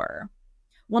shower.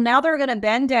 Well, now they're going to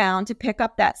bend down to pick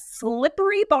up that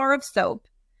slippery bar of soap.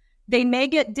 They may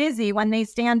get dizzy when they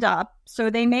stand up, so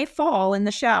they may fall in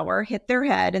the shower, hit their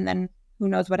head, and then who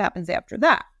knows what happens after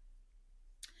that.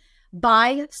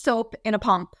 Buy soap in a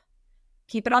pump.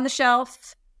 Keep it on the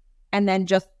shelf, and then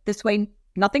just this way,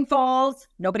 nothing falls.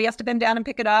 Nobody has to bend down and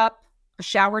pick it up. A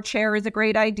shower chair is a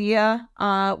great idea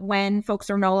when folks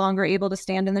are no longer able to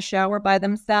stand in the shower by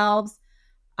themselves.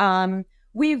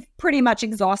 We've pretty much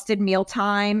exhausted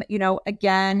mealtime.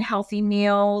 Again, healthy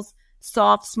meals,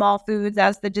 soft, small foods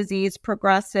as the disease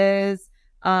progresses.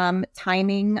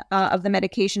 Timing of the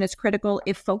medication is critical.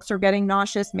 If folks are getting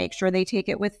nauseous, make sure they take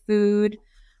it with food.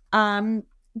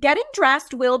 Getting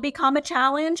dressed will become a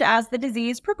challenge as the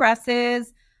disease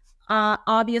progresses.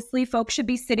 Obviously, folks should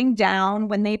be sitting down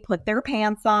when they put their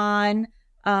pants on.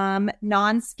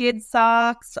 Non-skid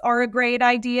socks are a great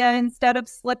idea instead of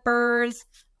slippers.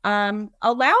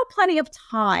 Allow plenty of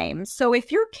time. So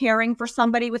if you're caring for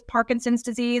somebody with Parkinson's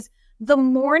disease, the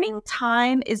morning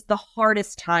time is the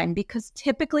hardest time because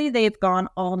typically they've gone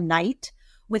all night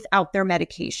without their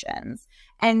medications.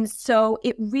 And so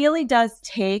it really does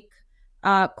take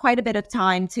quite a bit of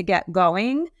time to get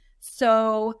going.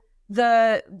 So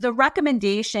the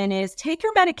recommendation is take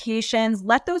your medications,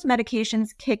 let those medications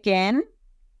kick in,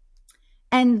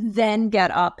 and then get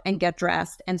up and get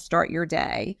dressed and start your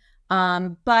day.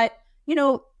 But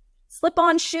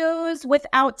slip-on shoes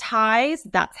without ties,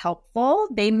 that's helpful.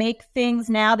 They make things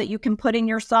now that you can put in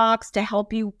your socks to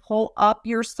help you pull up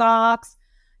your socks.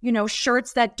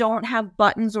 Shirts that don't have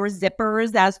buttons or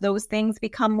zippers, as those things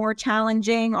become more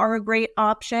challenging, are a great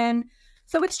option.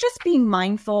 So it's just being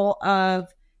mindful of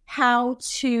how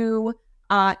to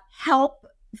help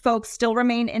folks still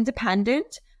remain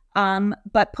independent,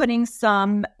 but putting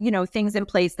some, things in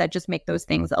place that just make those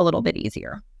things a little bit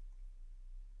easier.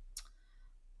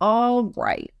 All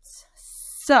right.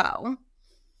 So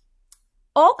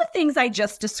all the things I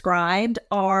just described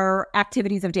are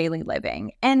activities of daily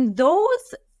living, and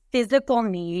those physical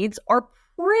needs are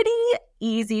pretty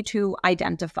easy to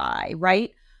identify,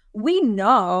 right? We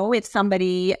know if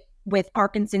somebody with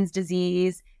Parkinson's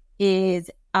disease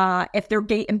is, if their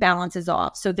gait and balance is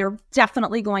off. So they're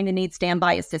definitely going to need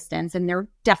standby assistance, and they're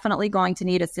definitely going to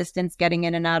need assistance getting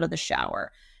in and out of the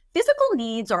shower. Physical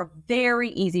needs are very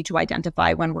easy to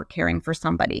identify when we're caring for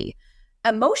somebody.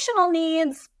 Emotional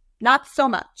needs, not so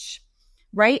much,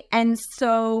 right? And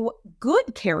so good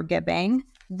caregiving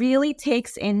really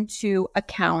takes into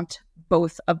account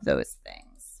both of those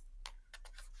things.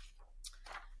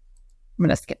 I'm going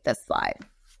to skip this slide.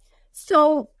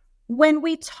 So when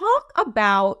we talk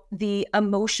about the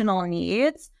emotional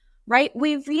needs, right,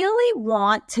 we really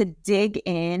want to dig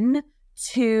in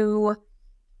to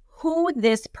who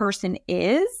this person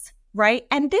is, right?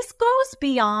 And this goes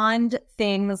beyond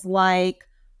things like,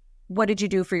 what did you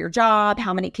do for your job?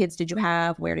 How many kids did you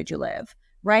have? Where did you live?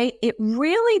 Right? It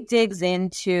really digs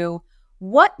into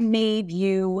what made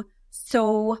you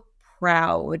so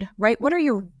proud, right? What are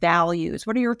your values?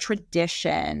 What are your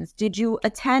traditions? Did you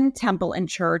attend temple and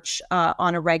church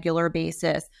on a regular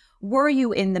basis? Were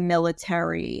you in the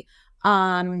military?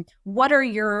 What are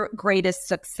your greatest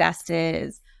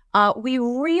successes? We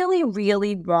really,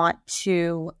 really want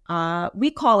to, we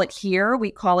call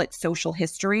it social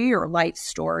history or life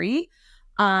story.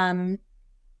 And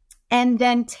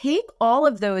then take all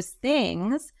of those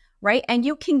things, right? And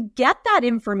you can get that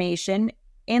information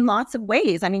in lots of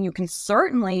ways. I mean, you can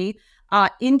certainly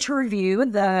interview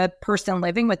the person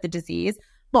living with the disease.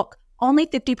 Look, only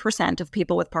 50% of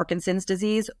people with Parkinson's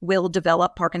disease will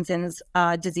develop Parkinson's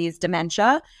disease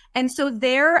dementia. And so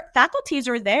their faculties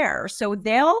are there. So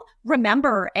they'll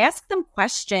remember, ask them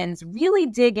questions, really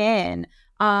dig in,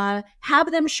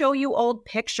 have them show you old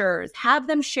pictures, have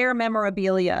them share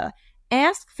memorabilia,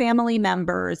 ask family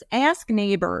members, ask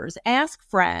neighbors, ask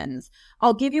friends.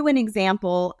 I'll give you an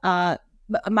example,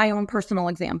 my own personal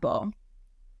example.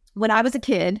 When I was a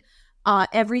kid,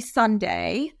 every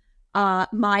Sunday,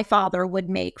 my father would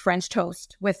make French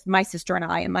toast with my sister and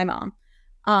I and my mom.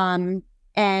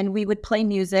 And we would play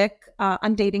music.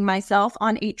 I'm dating myself,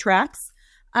 on 8 tracks.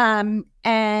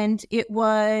 And it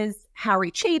was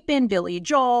Harry Chapin, Billy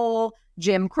Joel,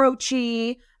 Jim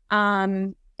Croce.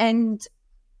 And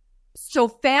so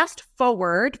fast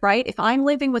forward, right? If I'm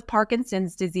living with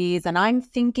Parkinson's disease and I'm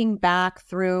thinking back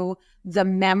through the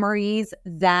memories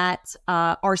that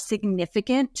are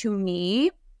significant to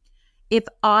me, if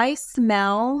I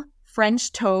smell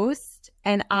French toast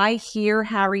and I hear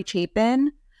Harry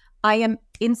Chapin, I am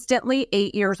instantly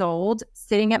 8 years old,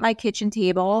 sitting at my kitchen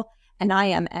table, and I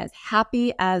am as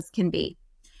happy as can be.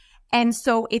 And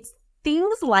so it's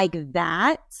things like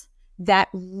that that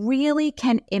really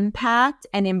can impact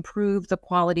and improve the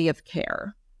quality of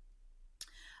care.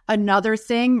 Another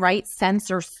thing, right? Scents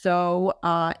are so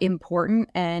important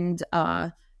and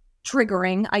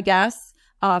triggering, I guess,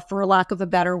 for lack of a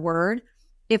better word.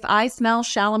 If I smell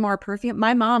Shalimar perfume,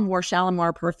 my mom wore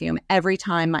Shalimar perfume every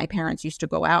time my parents used to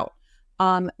go out.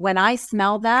 When I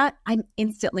smell that, I'm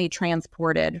instantly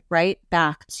transported right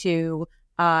back to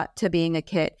being a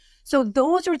kid. So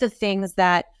those are the things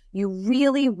that you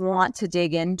really want to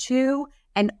dig into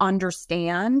and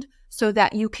understand so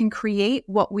that you can create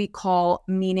what we call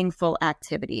meaningful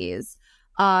activities.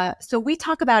 So we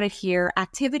talk about it here.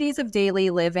 Activities of daily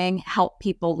living help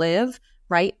people live,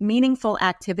 right? Meaningful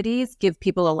activities give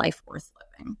people a life worth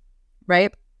living,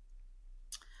 right?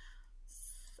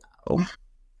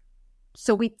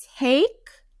 So we take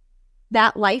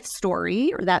that life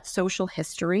story or that social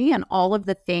history and all of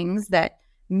the things that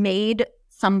made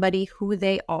somebody who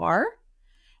they are,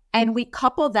 and we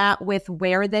couple that with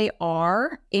where they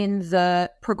are in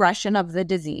the progression of the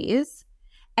disease.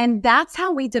 And that's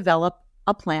how we develop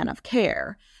a plan of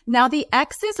care. Now, the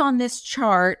X's on this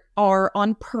chart are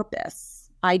on purpose.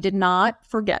 I did not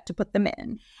forget to put them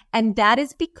in. And that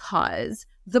is because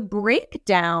the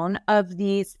breakdown of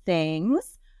these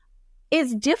things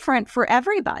is different for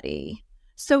everybody.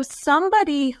 So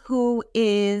somebody who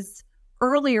is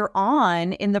earlier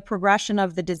on in the progression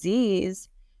of the disease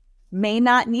may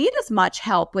not need as much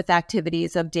help with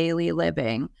activities of daily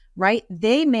living, right?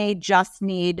 They may just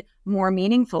need more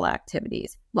meaningful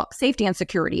activities. Look, safety and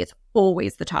security is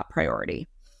always the top priority.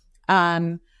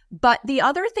 But the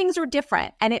other things are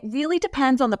different, and it really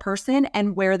depends on the person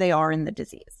and where they are in the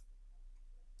disease.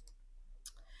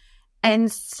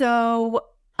 And so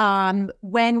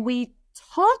when we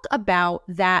talk about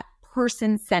that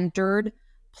person-centered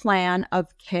plan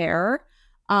of care.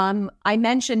 I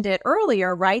mentioned it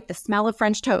earlier, right? The smell of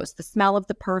French toast, the smell of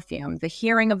the perfume, the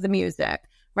hearing of the music,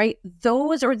 right?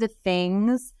 Those are the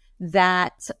things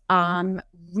that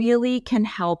really can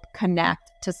help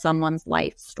connect to someone's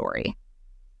life story.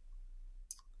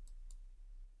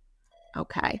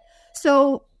 Okay.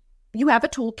 So you have a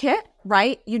toolkit,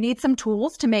 right? You need some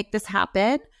tools to make this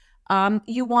happen.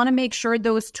 You want to make sure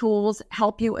those tools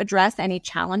help you address any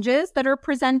challenges that are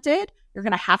presented. You're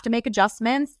going to have to make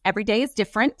adjustments. Every day is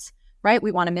different, right?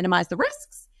 We want to minimize the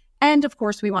risks. And of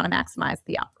course, we want to maximize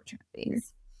the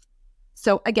opportunities.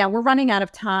 So again, we're running out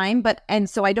of time, and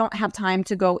so I don't have time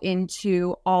to go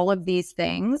into all of these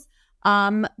things.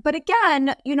 But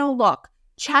again, look,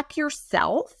 check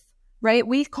yourself, right?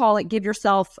 We call it give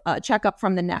yourself a checkup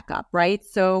from the neck up, right?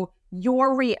 So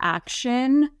your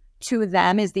reaction to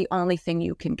them is the only thing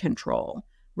you can control,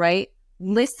 right?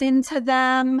 Listen to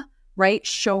them, right?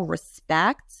 Show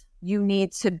respect. You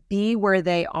need to be where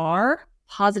they are.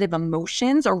 Positive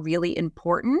emotions are really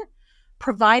important.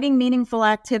 Providing meaningful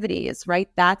activities, right?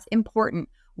 That's important.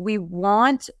 We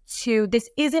want to, this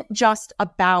isn't just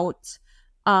about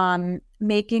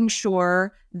making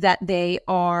sure that they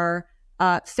are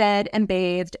fed and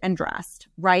bathed and dressed,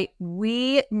 right?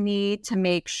 We need to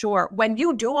make sure when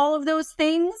you do all of those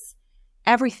things,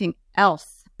 everything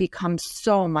else becomes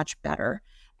so much better.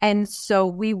 And so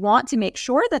we want to make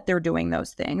sure that they're doing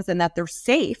those things and that they're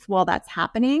safe while that's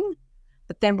happening.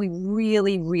 But then we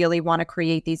really, really want to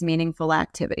create these meaningful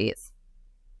activities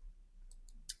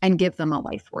and give them a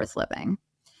life worth living.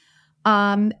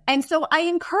 And so I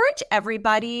encourage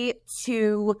everybody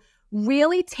to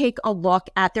really take a look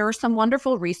at, there are some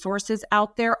wonderful resources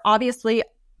out there. Obviously,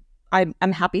 I'm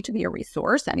happy to be a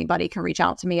resource. Anybody can reach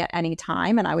out to me at any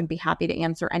time, and I would be happy to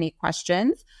answer any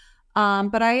questions.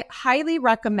 But I highly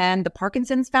recommend the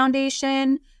Parkinson's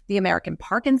Foundation, the American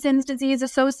Parkinson's Disease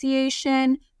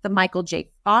Association, the Michael J.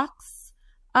 Fox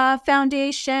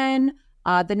Foundation,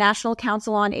 the National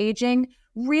Council on Aging.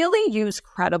 Really use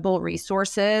credible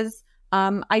resources.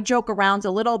 I joke around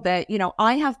a little bit.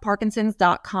 I have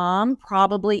Parkinsons.com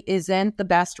probably isn't the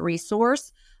best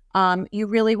resource. You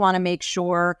really want to make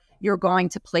sure you're going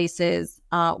to places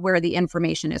where the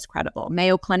information is credible.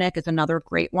 Mayo Clinic is another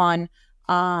great one.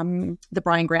 The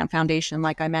Brian Grant Foundation,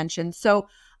 like I mentioned. So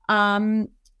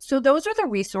those are the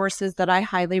resources that I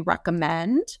highly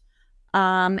recommend.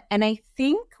 And I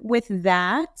think with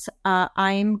that,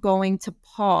 I'm going to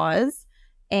pause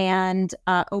and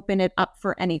open it up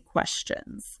for any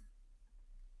questions.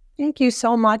 Thank you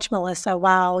so much, Melissa.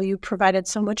 Wow, you provided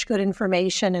so much good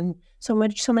information and so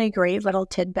many great little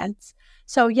tidbits.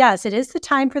 So yes, it is the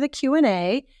time for the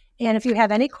Q&A. And if you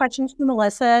have any questions for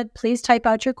Melissa, please type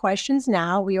out your questions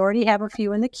now. We already have a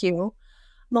few in the queue.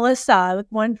 Melissa,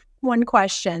 one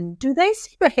question. Do they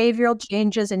see behavioral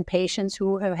changes in patients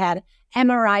who have had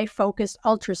MRI-focused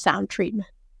ultrasound treatment?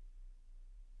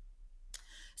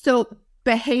 So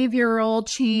behavioral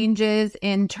changes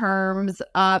in terms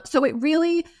of, so it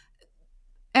really,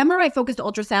 MRI-focused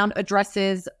ultrasound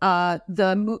addresses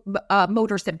the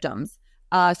motor symptoms.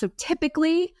 So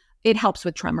typically, it helps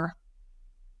with tremor.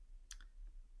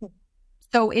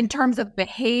 So in terms of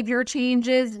behavior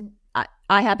changes,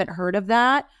 I haven't heard of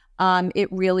that. It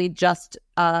really just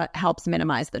helps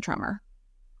minimize the tremor.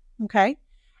 Okay.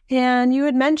 And you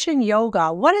had mentioned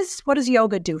yoga. What does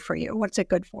yoga do for you? What's it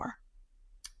good for?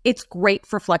 It's great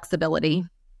for flexibility.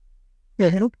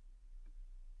 Okay.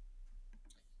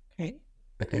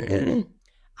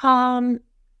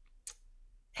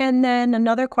 And then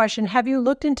another question, have you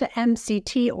looked into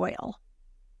MCT oil?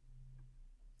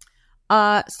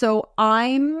 So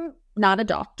I'm not a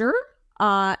doctor.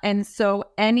 And so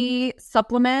any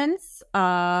supplements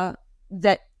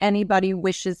that anybody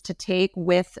wishes to take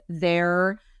with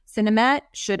their Cinemet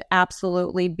should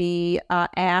absolutely be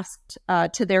asked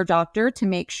to their doctor to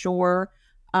make sure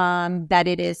that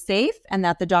it is safe and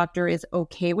that the doctor is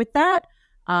okay with that.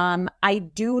 I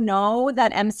do know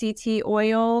that MCT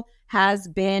oil has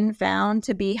been found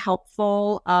to be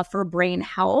helpful for brain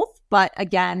health, but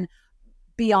again,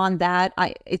 beyond that,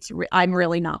 I'm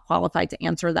really not qualified to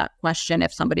answer that question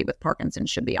if somebody with Parkinson's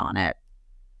should be on it.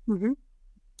 Mm-hmm.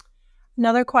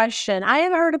 Another question. I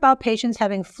have heard about patients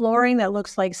having flooring that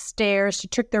looks like stairs to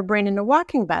trick their brain into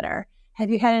walking better. Have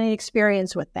you had any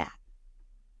experience with that?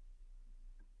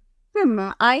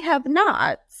 I have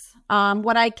not.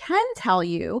 What I can tell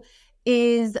you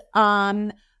is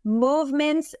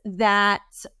movements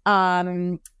that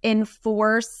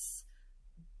enforce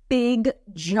big,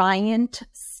 giant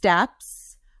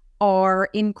steps are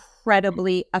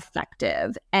incredibly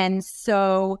effective. And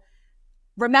so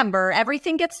remember,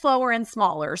 everything gets slower and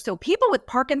smaller. So people with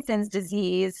Parkinson's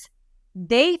disease,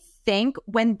 they think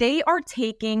when they are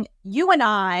taking, you and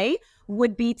I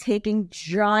would be taking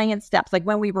giant steps. Like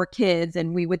when we were kids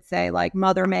and we would say like,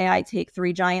 mother, may I take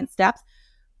 3 giant steps?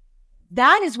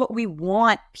 That is what we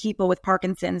want people with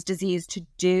Parkinson's disease to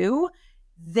do.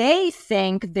 They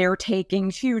think they're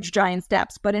taking huge giant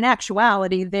steps, but in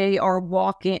actuality,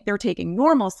 they're taking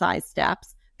normal size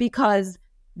steps because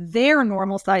their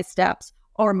normal size steps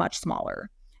are much smaller.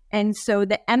 And so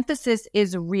the emphasis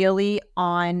is really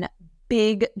on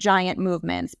big giant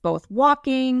movements, both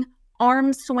walking,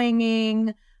 arm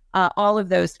swinging, all of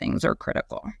those things are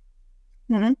critical.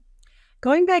 Mm-hmm.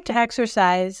 Going back to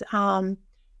exercise, and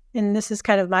this is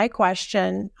kind of my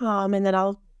question, and then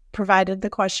I'll provide the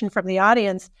question from the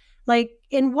audience. Like,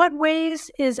 in what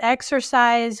ways is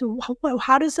exercise,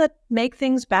 how does it make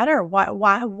things better?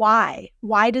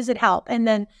 Why does it help? And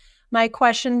then my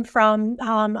question from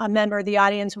a member of the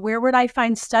audience, where would I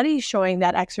find studies showing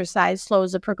that exercise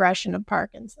slows the progression of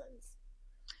Parkinson's?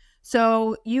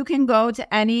 So you can go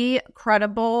to any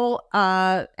credible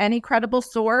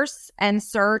source and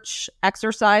search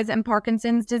exercise and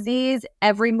Parkinson's disease.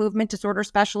 Every movement disorder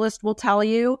specialist will tell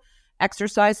you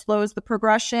exercise slows the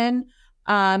progression.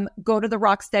 Go to the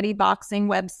Rocksteady Boxing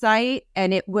website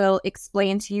and it will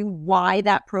explain to you why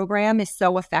that program is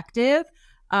so effective.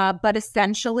 But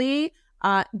essentially,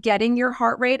 getting your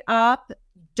heart rate up,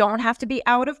 don't have to be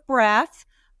out of breath.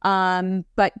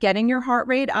 But getting your heart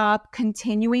rate up,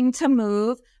 continuing to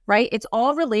move, right? It's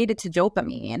all related to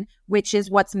dopamine, which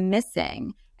is what's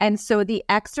missing. And so the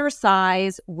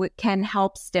exercise can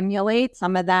help stimulate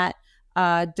some of that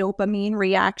dopamine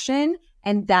reaction.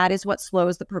 And that is what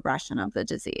slows the progression of the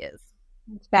disease.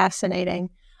 It's fascinating.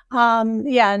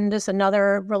 And just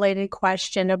another related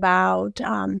question about,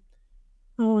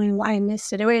 I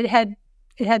missed it. It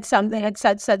had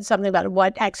said something about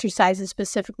what exercises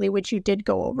specifically, which you did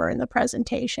go over in the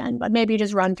presentation, but maybe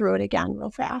just run through it again real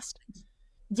fast.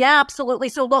 Yeah, absolutely.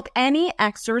 So look, any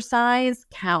exercise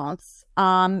counts.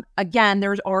 Again,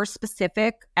 there are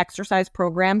specific exercise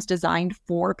programs designed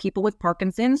for people with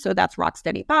Parkinson's. So that's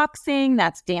Rocksteady Boxing,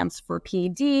 that's Dance for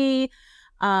PD.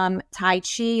 Tai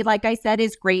Chi, like I said,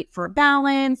 is great for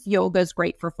balance. Yoga is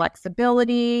great for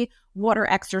flexibility. Water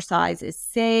exercise is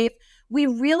safe. We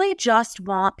really just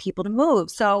want people to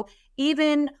move. So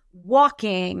even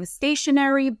walking,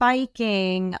 stationary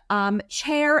biking,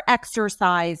 chair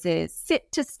exercises,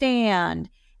 sit to stand,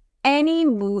 any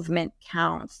movement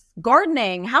counts.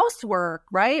 Gardening, housework,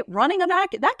 right? Running a back,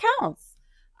 that counts.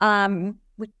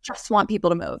 We just want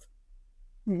people to move.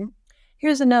 Mm-hmm.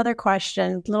 Here's another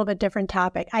question, a little bit different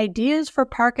topic. Ideas for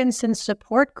Parkinson's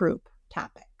support group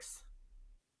topics.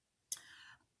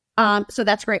 So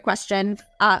that's a great question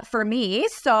for me.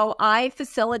 So I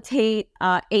facilitate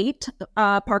 8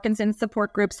 Parkinson's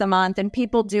support groups a month, and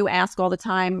people do ask all the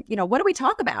time, what do we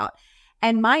talk about?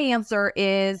 And my answer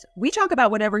is we talk about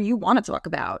whatever you want to talk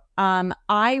about.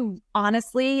 I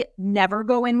honestly never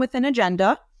go in with an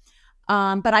agenda,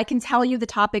 but I can tell you the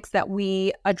topics that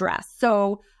we address.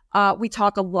 So we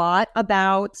talk a lot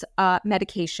about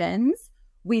medications.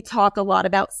 We talk a lot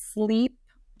about sleep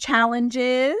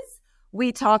challenges.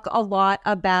 We talk a lot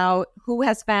about who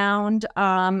has found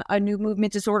a new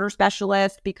movement disorder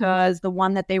specialist because the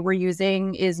one that they were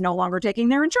using is no longer taking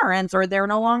their insurance or they're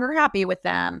no longer happy with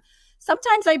them.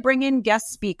 Sometimes I bring in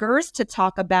guest speakers to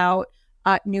talk about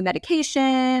new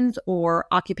medications or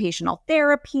occupational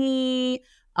therapy.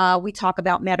 We talk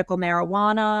about medical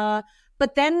marijuana.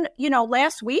 But then,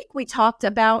 last week we talked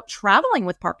about traveling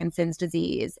with Parkinson's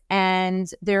disease. And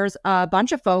there's a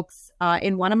bunch of folks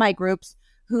in one of my groups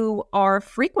who are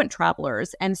frequent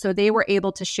travelers. And so they were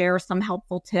able to share some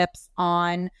helpful tips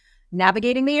on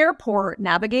navigating the airport,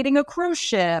 navigating a cruise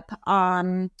ship,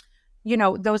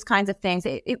 those kinds of things.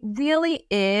 It really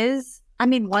is. I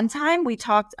mean, one time we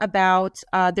talked about,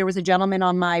 there was a gentleman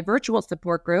on my virtual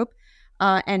support group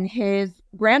and his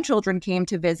grandchildren came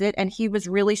to visit and he was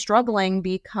really struggling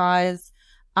because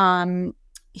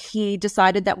he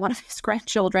decided that one of his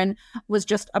grandchildren was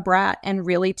just a brat and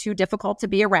really too difficult to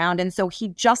be around. And so he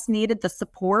just needed the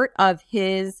support of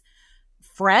his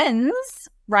friends,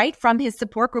 right, from his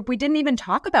support group. We didn't even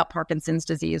talk about Parkinson's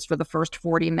disease for the first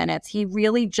 40 minutes. He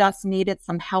really just needed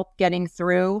some help getting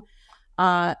through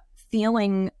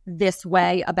feeling this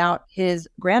way about his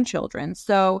grandchildren.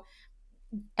 So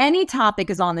any topic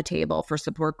is on the table for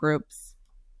support groups.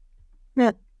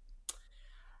 Yeah.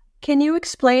 Can you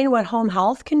explain what home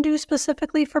health can do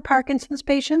specifically for Parkinson's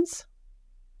patients?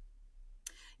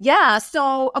 Yeah.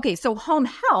 So home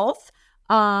health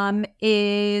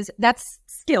that's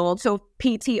skilled. So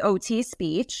PTOT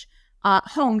speech.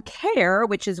 Home care,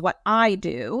 which is what I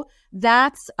do,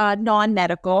 that's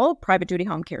non-medical private duty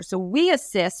home care. So we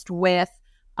assist with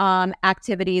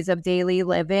activities of daily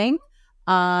living.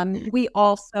 We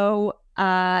also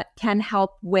can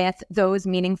help with those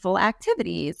meaningful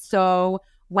activities. So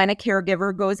when a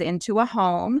caregiver goes into a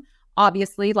home,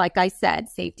 obviously, like I said,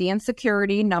 safety and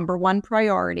security, number one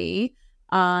priority,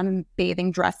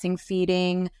 bathing, dressing,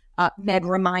 feeding, med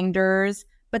reminders.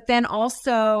 But then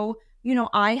also,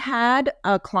 I had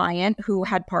a client who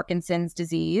had Parkinson's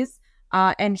disease,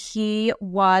 and he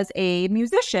was a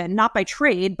musician, not by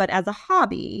trade, but as a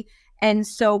hobby. And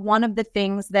so one of the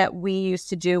things that we used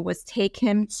to do was take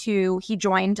him he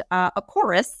joined a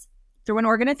chorus through an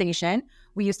organization.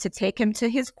 We used to take him to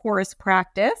his chorus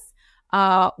practice.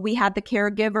 We had the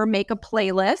caregiver make a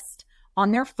playlist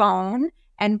on their phone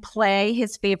and play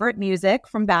his favorite music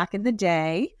from back in the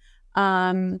day.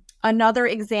 Another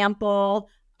example,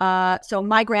 so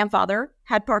my grandfather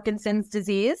had Parkinson's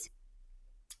disease.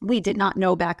 We did not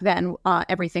know back then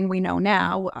everything we know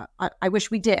now. I wish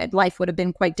we did. Life would have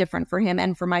been quite different for him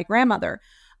and for my grandmother.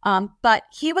 But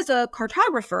he was a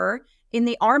cartographer in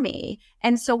the Army.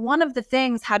 And so one of the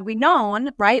things, had we known,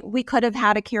 right, we could have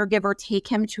had a caregiver take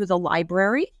him to the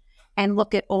library and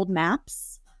look at old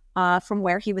maps from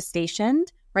where he was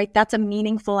stationed, right? That's a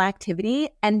meaningful activity.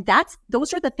 And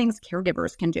those are the things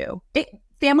caregivers can do.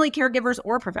 Family caregivers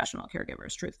or professional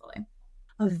caregivers, truthfully.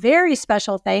 A very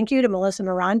special thank you to Melissa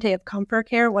Morante of Comfort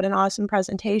Care. What an awesome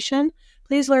presentation.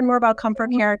 Please learn more about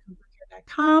Comfort Care at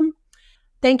comfortcare.com.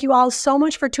 Thank you all so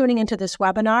much for tuning into this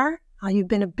webinar. You've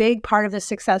been a big part of the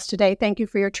success today. Thank you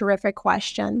for your terrific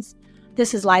questions.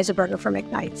 This is Liza Berger from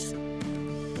Ignites.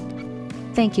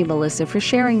 Thank you, Melissa, for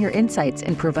sharing your insights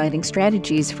and providing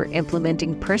strategies for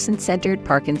implementing person-centered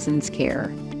Parkinson's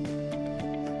care.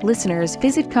 Listeners,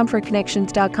 visit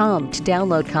comfortconnections.com to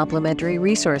download complimentary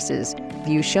resources,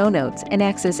 view show notes, and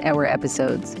access our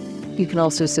episodes. You can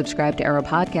also subscribe to our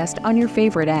podcast on your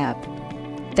favorite app.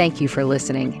 Thank you for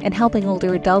listening and helping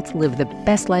older adults live the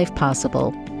best life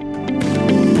possible.